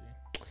comedy.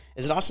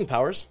 Is it Austin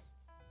Powers?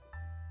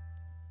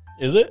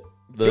 Is it?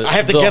 I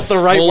have to guess the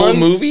right full one?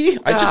 movie?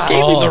 I just gave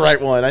you Oh. the right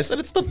one. I said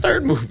it's the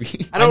 3rd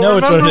movie. I don't know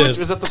which remember one it is.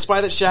 Was that the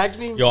spy that shagged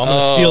me? Yo, I'm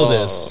gonna steal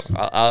this.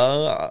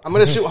 I'm gonna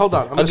assume. Hold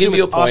on. I'm gonna I'll give assume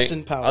you a it's point.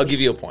 Austin Powers. I'll give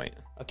you a point.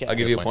 Okay. I'll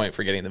give you a point. point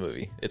for getting the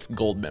movie. It's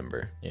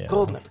Goldmember. Yeah.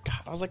 Goldmember. God,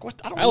 I was like, what?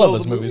 I don't I know love the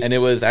those movies. And it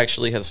was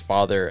actually his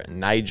father,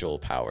 Nigel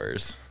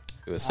Powers,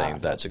 who was saying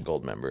that to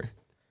Goldmember.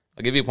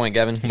 I'll give you a point,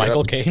 Gavin. You're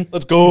Michael up. Caine.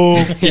 Let's go.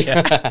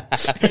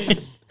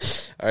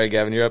 All right,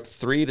 Gavin, you're up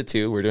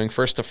 3-2. We're doing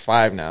first to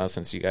 5 now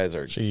since you guys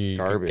are Gee,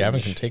 garbage.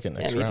 Gavin can take it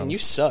next Man, Ethan, round. you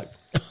suck.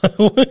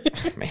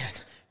 Man.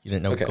 You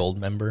didn't know Okay.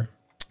 Goldmember?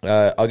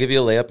 I'll give you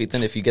a layup,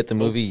 Ethan. If you get the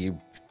movie, you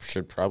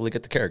should probably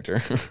get the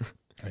character.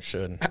 I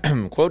should.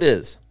 Quote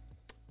is,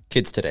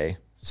 kids today,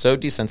 so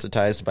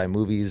desensitized by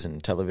movies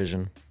and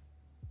television.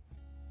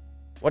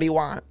 What do you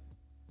want?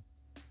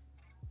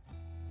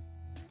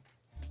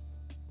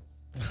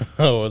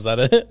 Oh, was that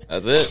it?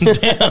 That's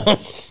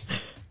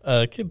it.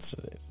 Damn. Kids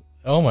today's.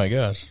 Oh my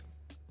gosh.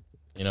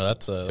 You know,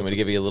 that's I'm going to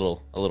give you a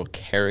little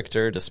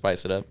character to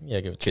spice it up. Yeah,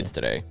 give it to Kids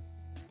today,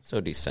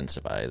 so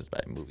desensitized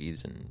by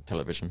movies and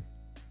television.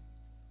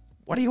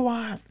 What do you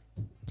want?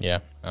 Yeah.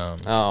 Oh,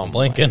 I'm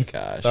blinking. my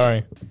gosh.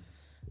 Sorry.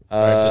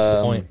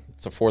 Disappoint.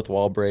 It's a fourth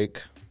wall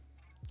break.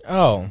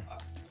 Oh.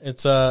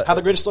 It's How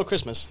the Grinch Stole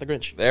Christmas. The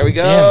Grinch. There we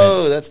Damn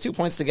go. it. That's 2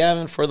 points to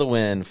Gavin for the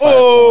win. 5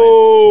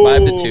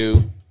 points.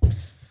 5-2.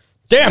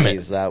 Damn it.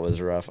 Jeez, that was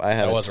rough.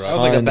 That was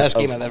like the best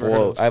game I've ever heard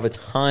of. I have a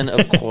ton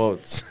of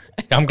quotes.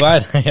 I'm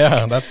glad.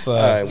 Yeah, that's All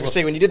right, I was going to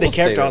say, when you did the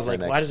character, I was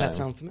like, why does that next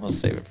sound time. familiar? We'll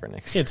save it for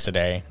next time. Kids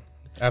today.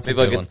 That's a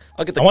Maybe good one.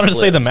 I'll get the I wanted to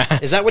say the clips.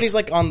 mask. Is that when he's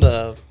like on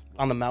the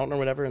mountain or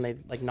whatever, and they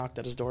like knocked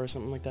at his door or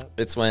something like that?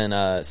 It's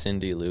when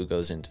Cindy Lou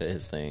goes into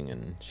his thing,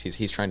 and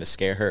he's trying to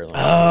scare her. Like,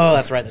 Oh,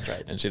 that's right.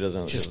 and she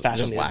doesn't. She's just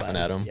fascinated laughing by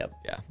at him. him. Yep.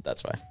 Yeah,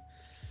 that's why.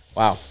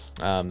 Wow.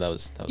 That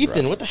was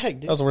Ethan, rough. what the heck,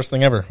 dude? That was the worst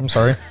thing ever. I'm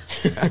sorry.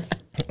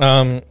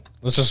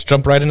 Let's just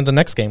jump right into the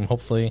next game.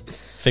 Hopefully,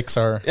 fix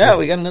our Yeah,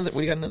 we got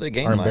another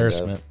game. our lined up.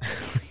 embarrassment.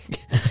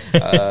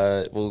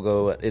 We'll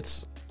go.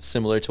 It's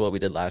similar to what we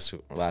did last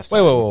time. Wait,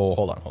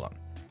 hold on.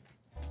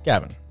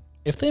 Gavin,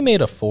 if they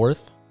made a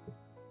fourth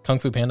Kung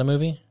Fu Panda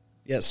movie,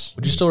 Yes.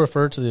 would you still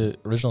refer to the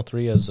original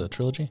three as a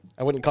trilogy?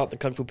 I wouldn't call it the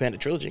Kung Fu Panda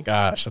trilogy.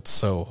 Gosh, that's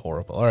so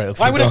horrible. All right, let's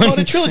Why keep would I going. call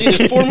it a trilogy?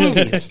 There's 4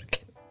 movies.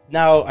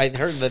 Now, I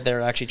heard that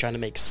they're actually trying to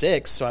make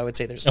 6, so I would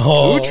say there's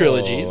 2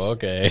 trilogies.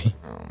 Okay.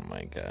 Oh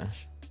my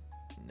gosh.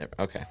 Never.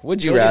 Okay.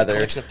 Would you Trilogy's a rather?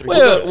 collection of 3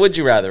 Well, would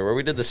you rather? Where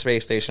we did the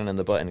space station and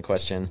the button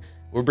question,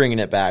 we're bringing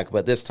it back,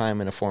 but this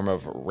time in a form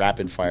of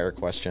rapid fire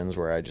questions,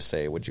 where I just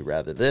say, "Would you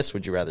rather this?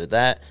 Would you rather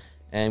that?"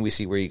 And we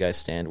see where you guys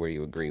stand, where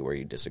you agree, where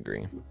you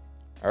disagree.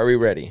 Are we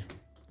ready?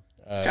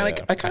 I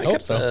kind of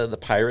kept the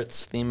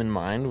Pirates theme in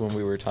mind when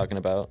we were talking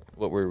about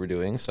what we were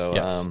doing. So,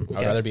 Yes,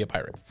 I'd rather be a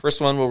pirate. first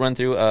one we'll run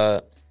through.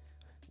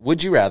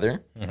 Would you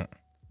rather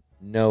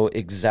know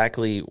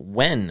exactly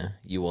when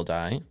you will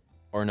die,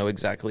 or know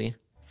exactly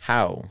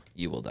how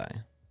you will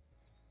die?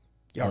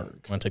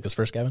 Yarg. Want to take this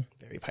first, Gavin?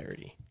 Very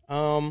piratey.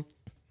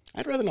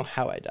 I'd rather know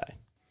how I die.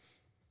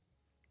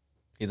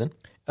 Ethan?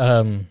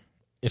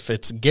 If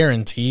it's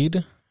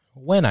guaranteed,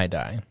 when I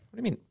die. What do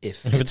you mean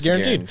if If it's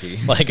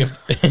guaranteed. Like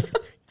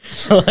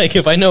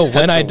if I know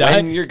when I die,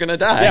 when you're gonna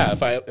die.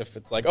 yeah. If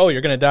it's like, oh,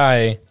 you're gonna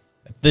die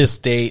at this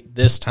date,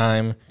 this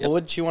time. Well,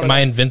 wouldn't you want Am I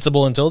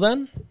invincible until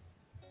then?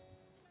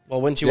 Well,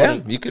 wouldn't you Yeah,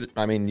 want to? you could.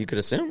 I mean, you could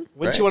assume.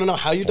 Wouldn't you want to know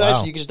how you die, Wow.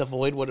 so you could just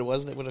avoid what it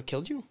was that would have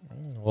killed you?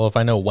 Well, if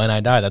I know when I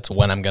die, that's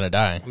when I'm gonna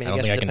die. I, I don't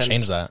guess think I it can depends-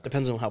 change that.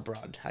 Depends on how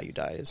broad how you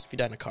die is. If you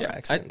die in a car Yeah,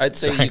 accident, I'd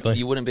say Exactly.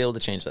 you wouldn't be able to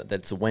change that.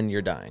 That's when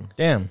you're dying.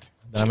 Damn,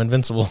 then I'm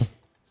invincible.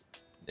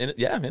 In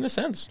a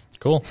sense.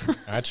 Cool.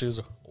 I choose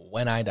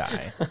when I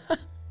die.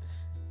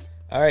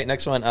 All right,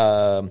 next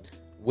one.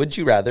 Would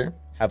you rather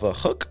have a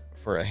hook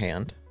for a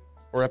hand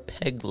or a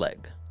peg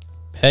leg?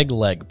 Peg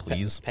leg,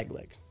 please. peg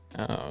leg.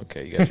 Oh,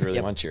 okay. You guys really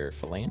Yep. want your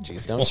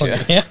phalanges, don't you?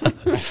 Yeah.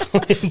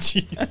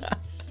 Jeez.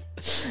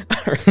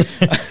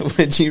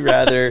 Would you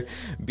rather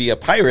be a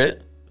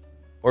pirate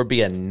or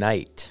be a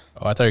knight?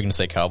 Oh, I thought you were gonna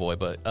say cowboy,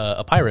 but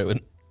a pirate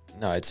would.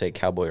 No, I'd say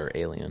cowboy or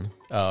alien.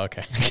 Oh,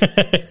 okay.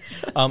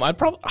 I'd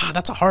probably.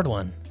 That's a hard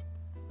one.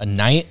 A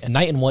knight. A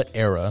knight in what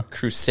era?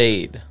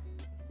 Crusade.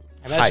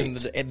 I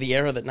imagine the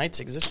era that knights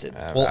existed.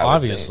 Well, I would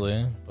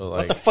obviously, but like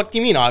What the fuck do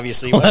you mean,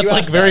 obviously? well, Why do that's you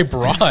like ask very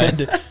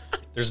that? broad.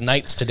 There's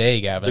knights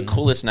today, Gavin. The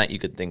coolest knight you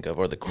could think of,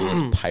 or the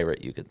coolest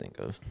pirate you could think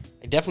of.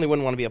 I definitely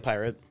wouldn't want to be a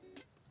pirate.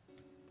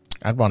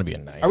 I'd want to be a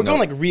knight. Are we going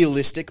like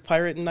realistic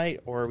pirate and knight,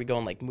 or are we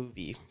going like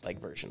movie like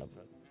version of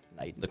a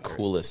knight? The and pirate?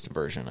 coolest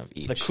version of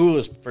each. The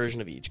coolest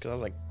version of each, because I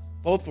was like,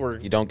 both were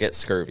You don't get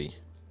scurvy.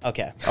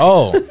 okay.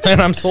 Oh, then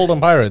I'm sold on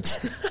pirates.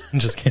 I'm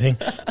just kidding.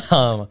 I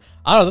don't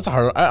know. That's a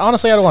hard.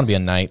 Honestly, I don't want to be a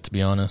knight, to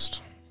be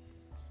honest.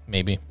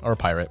 Maybe or a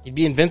pirate. You'd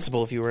be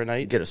invincible if you were a knight.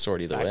 You get a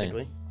sword either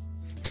practically. way.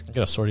 I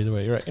get a sword either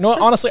way. You're right. You know what?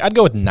 Honestly, I'd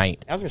go with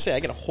knight. I was gonna say I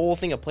get a whole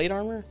thing of plate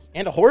armor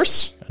and a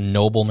horse, A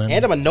nobleman.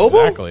 and I'm a noble.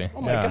 Exactly.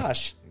 Oh my Yeah.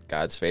 gosh,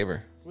 God's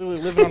favor.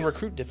 literally living on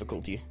recruit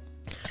difficulty.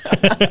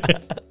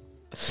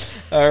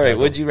 All right.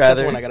 Would you Except for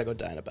rather? when I gotta go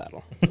die in a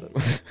battle.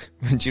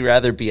 Would you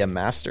rather be a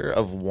master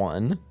of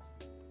one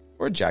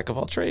or a jack of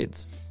all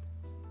trades?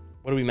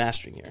 What are we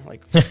mastering here?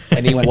 Like,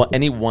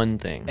 Any one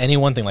thing. Any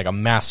one thing, like a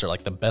master,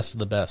 like the best of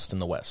the best in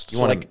the West. You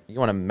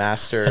want to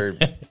master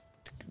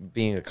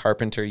being a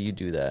carpenter? You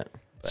do that.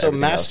 But so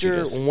everything else, you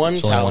master just- one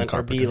There's only one talent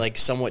or be carpenter. like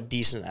somewhat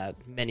decent at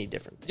many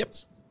different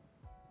things.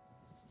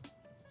 Yep.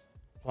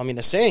 Well, I mean,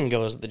 the saying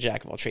goes that the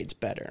jack of all trades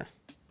better.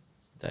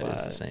 That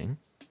is the saying.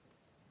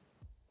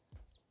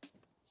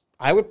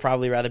 I would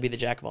probably rather be the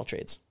jack of all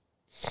trades.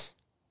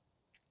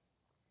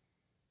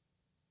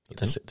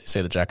 They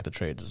say the jack of the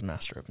trades is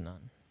master of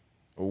none.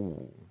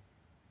 Ooh.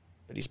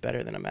 But he's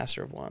better than a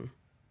master of one.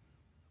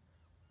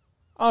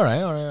 All right.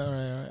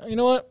 You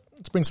know what?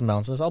 Let's bring some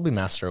balance to this. I'll be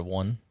master of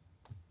one.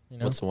 You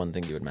know? What's the one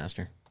thing you would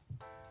master?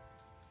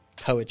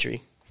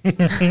 Poetry.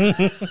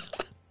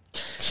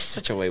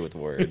 Such a way with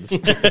words.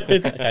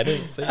 I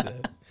didn't say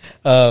that.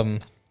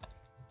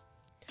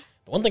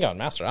 One thing I would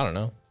master, I don't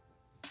know.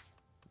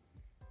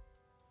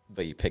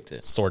 But you picked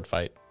it. Sword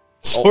fight.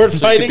 Sword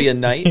so fighting? You could be a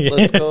knight?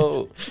 Let's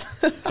go.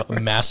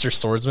 Master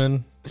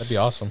swordsman? That'd be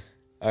awesome.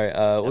 All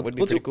right, would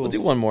be pretty cool. We'll do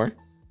one more.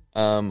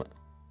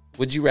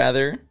 Would you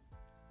rather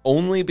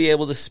only be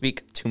able to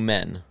speak to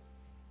men,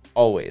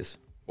 always,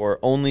 or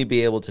only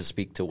be able to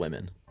speak to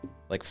women?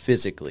 Like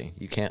physically,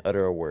 you can't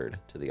utter a word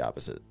to the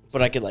opposite.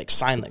 But I could like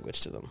sign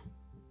language to them.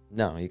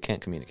 No, you can't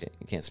communicate.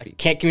 You can't speak.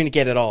 Can't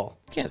communicate at all.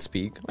 You can't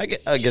speak. I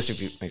guess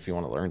if you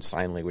want to learn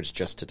sign language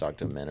just to talk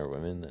to men or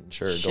women, then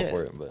sure, go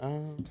for it. But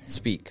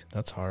speak.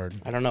 That's hard.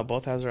 I don't know.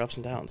 Both has their ups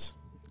and downs.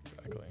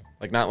 Exactly.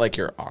 Like not like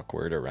you're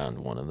awkward around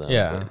one of them.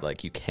 Yeah. But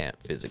like you can't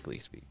physically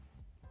speak.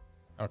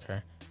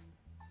 Okay.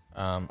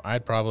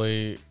 I'd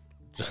probably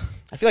just...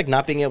 I feel like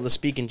not being able to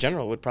speak in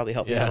general would probably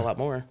help me out a lot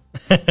more.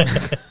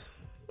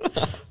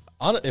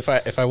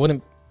 If I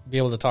wouldn't be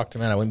able to talk to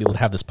men, I wouldn't be able to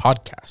have this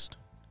podcast.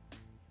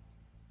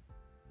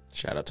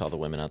 Shout out to all the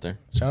women out there.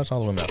 Shout out to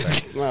all the women out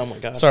there. Oh my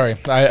god. Sorry,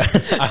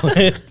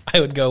 I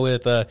would go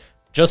with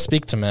just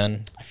speak to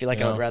men. I feel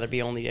like I would rather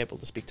be only able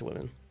to speak to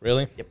women.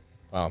 Really? Yep.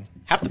 Wow.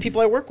 Half the people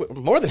I work with,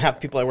 more than half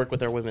the people I work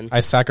with are women.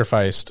 I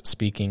sacrificed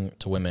speaking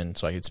to women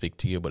so I could speak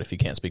to you, but if you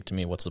can't speak to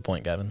me, what's the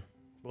point, Gavin?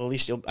 Well, at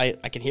least I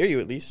can hear you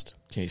at least.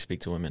 Can you speak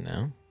to women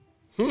now?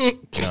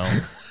 No.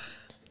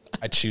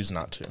 I choose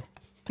not to. All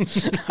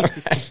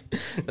right.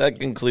 That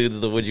concludes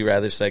the Would You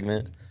Rather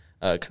segment.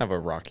 Kind of a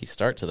rocky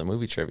start to the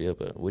movie trivia,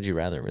 but Would You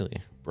Rather really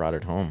brought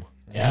it home.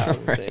 Yeah.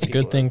 It's a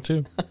good thing,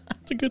 too.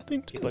 It's a good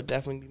thing, too. People would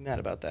definitely be mad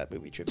about that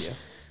movie trivia.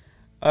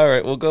 All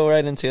right, we'll go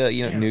right into,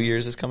 New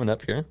Year's is coming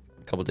up here.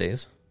 A couple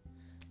days.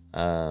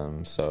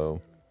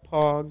 So,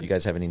 Pog. you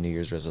guys have any New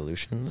Year's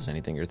resolutions?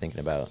 Anything you're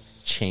thinking about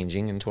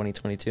changing in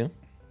 2022?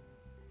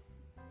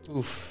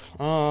 Oof.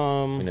 We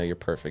know you're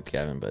perfect,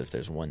 Gavin, but if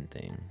there's one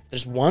thing.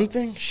 There's one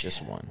thing?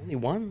 Just one. Only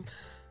one?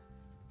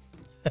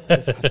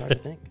 That's hard to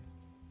think.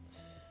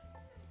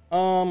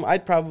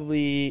 I'd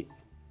probably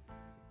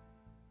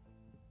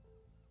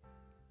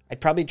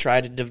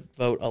try to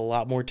devote a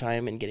lot more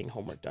time in getting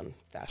homework done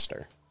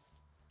faster,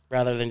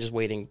 rather than just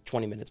waiting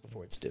 20 minutes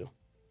before it's due.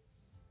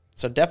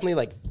 So definitely,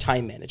 like,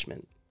 time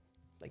management,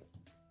 like,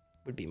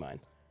 would be mine.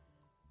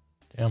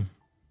 Damn.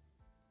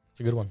 It's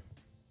a good one.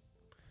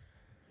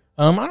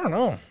 I don't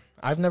know.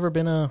 I've never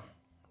been a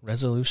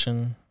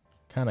resolution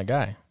kind of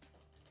guy.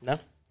 No?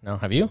 No,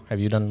 have you? Have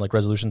you done like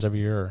resolutions every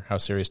year, or how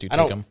serious do you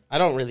take them? I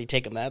don't really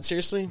take them that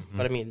seriously,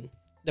 but I mean,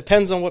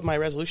 depends on what my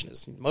resolution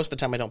is. Most of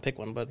the time I don't pick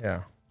one, but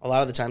yeah, a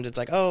lot of the times it's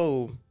like,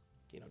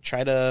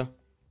 try to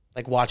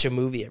like watch a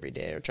movie every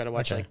day, or try to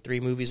watch like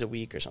 3 movies a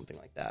week or something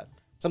like that.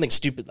 Something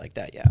stupid like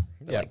that, yeah.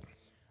 But like,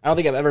 I don't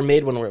think I've ever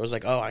made one where it was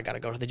like, oh, I got to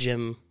go to the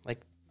gym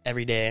like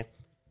every day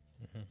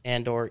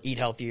and or eat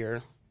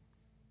healthier.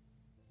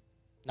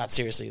 Not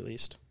seriously, at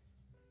least.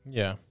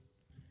 Yeah.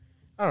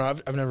 I don't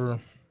know. I've never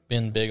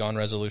been big on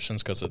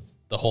resolutions because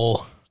the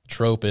whole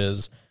trope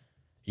is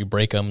you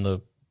break them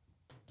the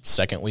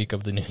second week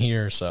of the new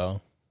year. So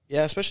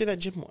yeah, especially that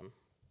gym one.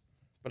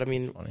 But I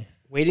mean,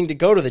 waiting to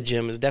go to the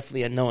gym is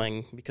definitely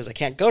annoying because I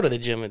can't go to the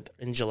gym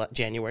in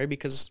January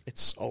because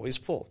it's always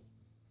full.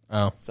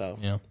 Oh, so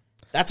yeah,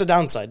 that's a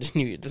downside to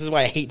New Year. This is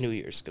why I hate New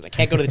Year's, because I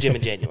can't go to the gym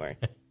in January.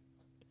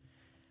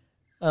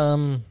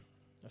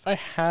 If I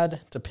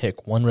had to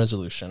pick one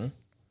resolution,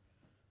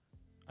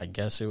 I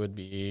guess it would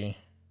be,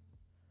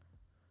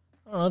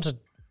 I don't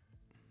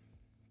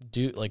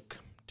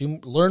know,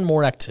 learn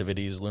more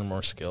activities, learn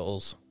more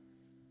skills,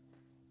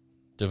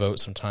 devote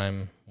some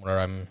time where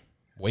I'm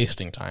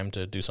wasting time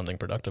to do something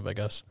productive, I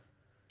guess.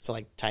 So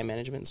like time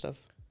management and stuff?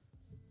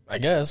 I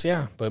guess,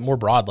 yeah, but more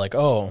broad, like,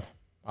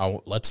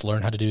 let's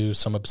learn how to do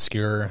some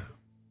obscure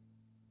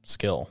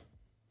skill,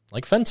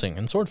 like fencing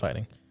and sword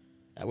fighting.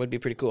 That would be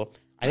pretty cool.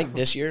 I think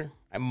this year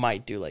I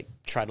might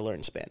try to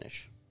learn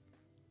Spanish.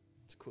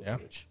 It's a cool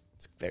language.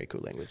 It's a very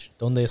cool language.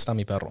 ¿Dónde está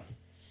mi perro?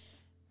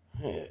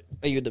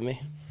 Ayúdame.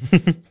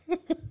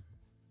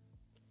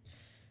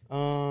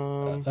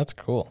 That's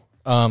cool.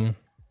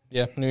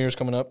 Yeah, New Year's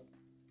coming up,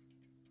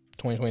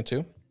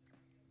 2022.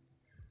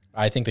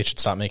 I think they should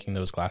stop making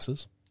those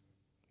glasses.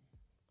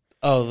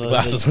 Oh, the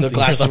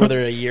glasses where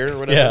they're a year or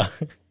whatever?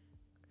 Yeah.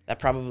 That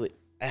probably...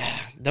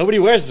 nobody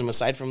wears them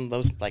aside from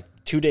those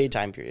 2-day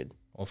time period.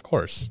 Well, of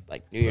course.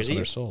 Like New Year's Eve.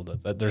 They're sold.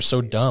 They're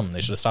so dumb. They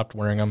should have stopped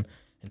wearing them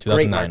in 2009.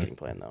 Great marketing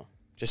plan, though.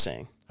 Just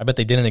saying. I bet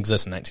they didn't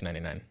exist in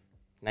 1999.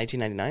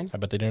 1999? I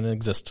bet they didn't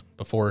exist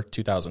before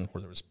 2000,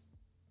 where there was...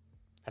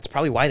 That's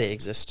probably why they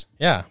exist.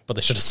 Yeah, but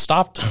they should have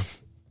stopped them.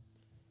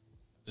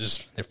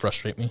 They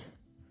frustrate me.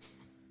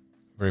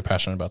 Very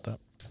passionate about that.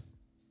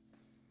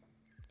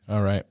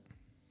 All right.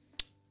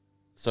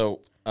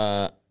 So,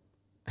 I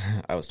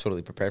was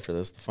totally prepared for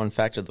this. The fun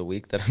fact of the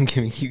week that I'm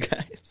giving you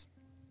guys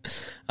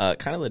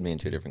kind of led me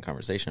into a different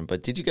conversation.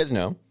 But did you guys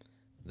know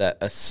that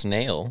a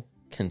snail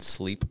can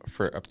sleep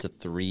for up to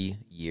 3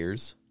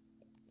 years?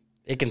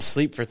 It can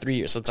sleep for 3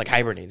 years, so it's like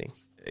hibernating.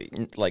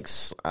 Like,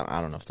 I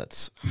don't know if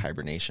that's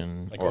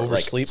hibernation like or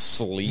oversleep. Like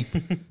sleep.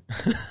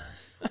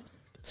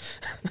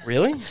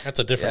 Really? That's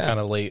a different kind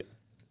of late.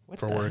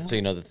 for words. So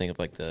you know the thing of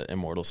like the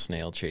immortal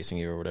snail chasing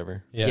you or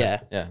whatever? Yeah.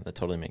 Yeah, that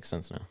totally makes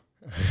sense now.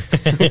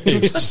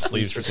 Just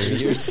sleeps for 3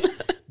 years.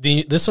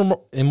 This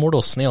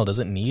immortal snail, does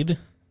it need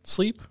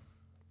sleep?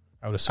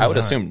 I would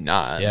assume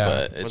not. Yeah.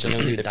 But it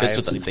fits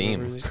with the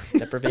theme.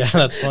 Yeah,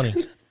 that's funny.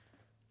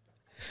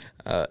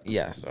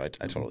 Yeah, so I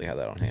totally had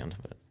that on hand,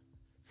 but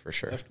for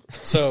sure.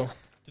 So,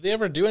 did they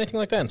ever do anything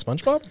like that in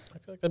SpongeBob? I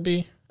feel like that'd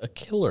be a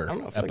killer I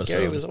don't know. I feel episode. like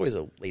Gary was always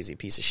a lazy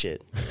piece of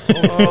shit.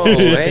 Oh,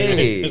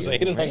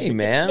 hey,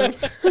 man.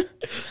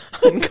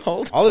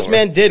 Uncalled All this for.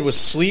 man did was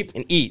sleep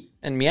and eat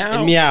And meow.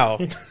 and meow.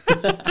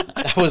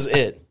 That was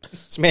it.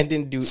 This man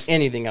didn't do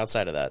anything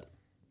outside of that.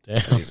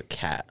 Damn. He's a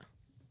cat.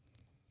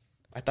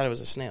 I thought it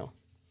was a snail,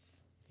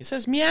 He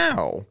says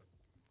meow.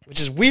 which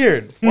is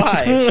weird.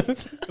 Why?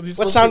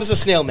 What sound does a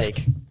snail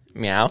make?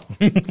 Meow.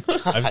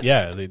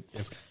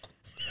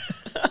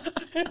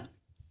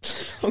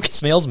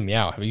 Snails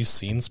meow. Have you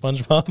seen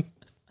SpongeBob?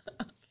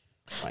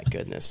 My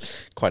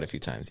goodness. Quite a few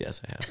times,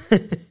 yes, I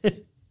have.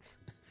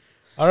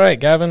 All right,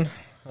 Gavin.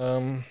 Go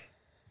ahead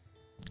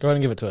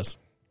and give it to us.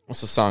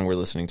 What's the song we're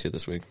listening to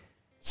this week?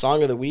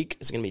 Song of the week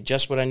is going to be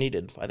Just What I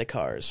Needed by The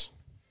Cars.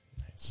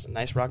 It's a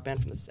nice rock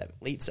band from the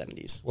late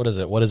 70s. What is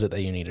it? What is it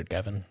that you needed,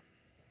 Gavin?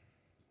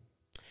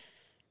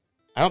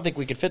 I don't think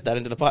we could fit that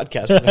into the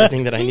podcast of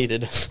everything that I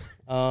needed.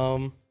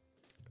 A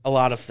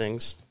lot of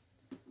things.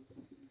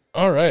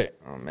 All right.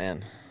 Oh,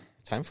 man.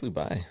 Time flew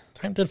by.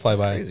 Time did fly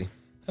by. Crazy.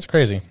 That's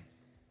crazy.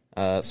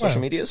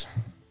 Social medias?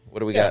 What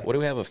do we got? What do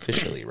we have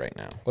officially right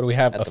now? What do we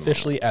have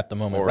officially at the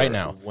moment Or right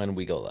now? when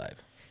we go live?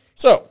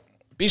 So,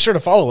 be sure to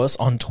follow us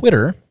on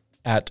Twitter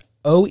at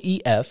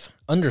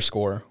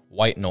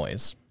OEF_white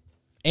noise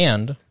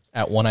and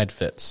at One-Eyed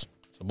Fits.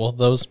 So both of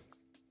those,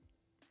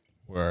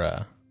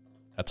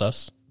 that's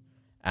us,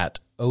 at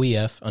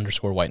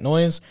OEF_white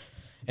noise.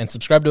 And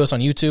subscribe to us on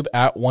YouTube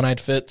at One-Eyed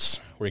Fits,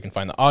 where you can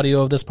find the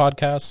audio of this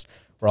podcast.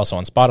 We're also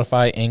on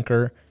Spotify,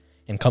 Anchor,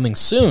 and coming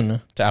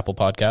soon to Apple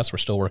Podcasts. We're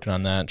still working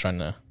on that, trying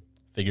to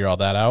figure all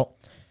that out.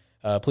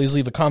 Please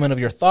leave a comment of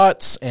your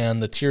thoughts,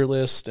 and the tier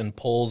list and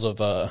polls of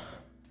the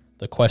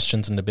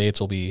questions and debates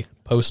will be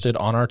posted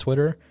on our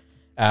Twitter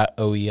at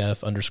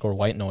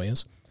OEF_white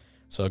noise.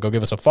 So go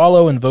give us a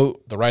follow and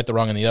vote the right, the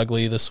wrong, and the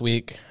ugly this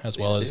week, as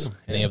well as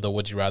any of the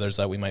would you rathers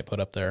that we might put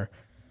up there.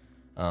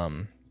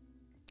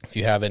 If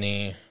you have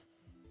any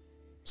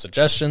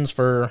suggestions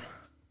for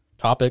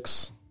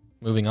topics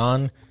moving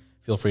on,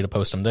 feel free to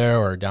post them there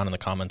or down in the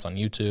comments on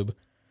YouTube.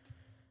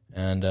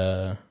 And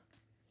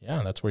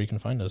yeah, that's where you can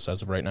find us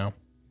as of right now.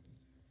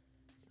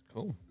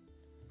 Cool.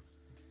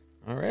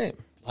 All right.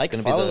 Like,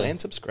 follow,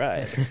 and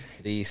subscribe.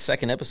 The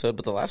second episode,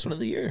 but the last one of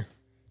the year.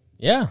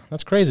 Yeah,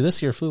 that's crazy.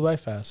 This year flew by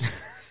fast.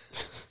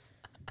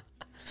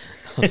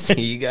 I'll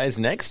see you guys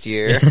next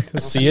year.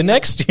 See you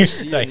next year.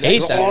 I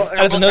hate that.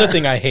 That's another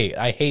thing I hate.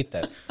 I hate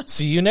that.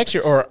 See you next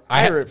year. Or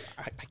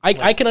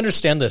I can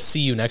understand the see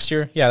you next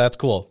year. Yeah, that's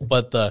cool.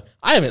 But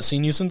I haven't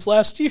seen you since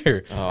last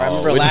year. I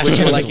remember last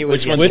year like it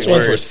was Which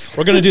one's worse?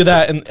 We're going to do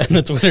that in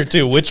the Twitter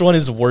too. Which one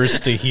is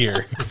worse to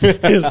hear?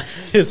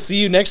 Is see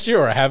you next year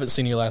or I haven't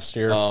seen you last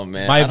year? Oh,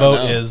 man. My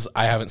vote is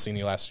I haven't seen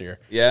you last year.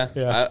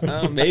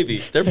 Yeah. Maybe.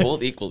 They're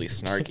both equally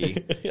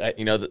snarky.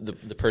 You know,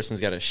 the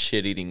person's got a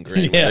shit-eating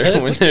grin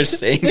when they're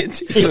saying it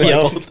to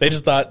you. They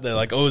just thought, they're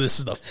like, oh, this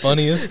is the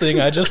funniest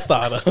thing I just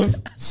thought of.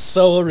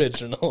 So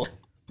original.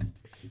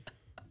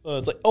 Oh,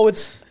 it's like, oh,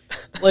 it's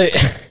like,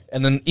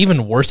 and then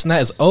even worse than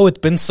that is, oh, it's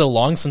been so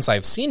long since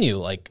I've seen you,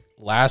 like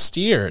last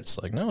year. It's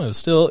like, no, it was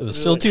still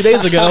 2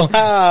 days ago.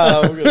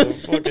 I'm gonna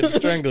fucking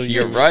strangle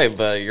you. You're right,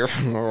 but you're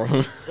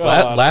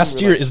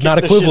last year is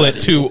not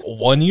equivalent to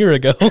 1 year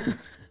ago. I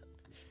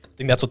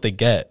think that's what they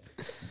get.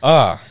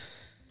 Wow.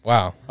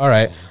 All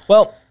right.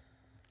 Well,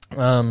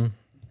 why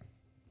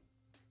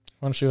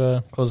don't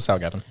you close us out,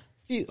 Gavin?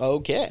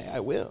 Okay, I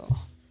will.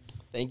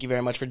 Thank you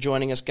very much for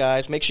joining us,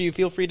 guys. Make sure you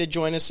feel free to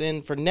join us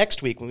in for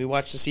next week when we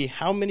watch to see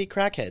how many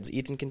crackheads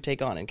Ethan can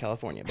take on in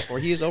California before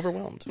he is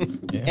overwhelmed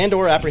and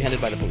or apprehended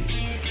by the police.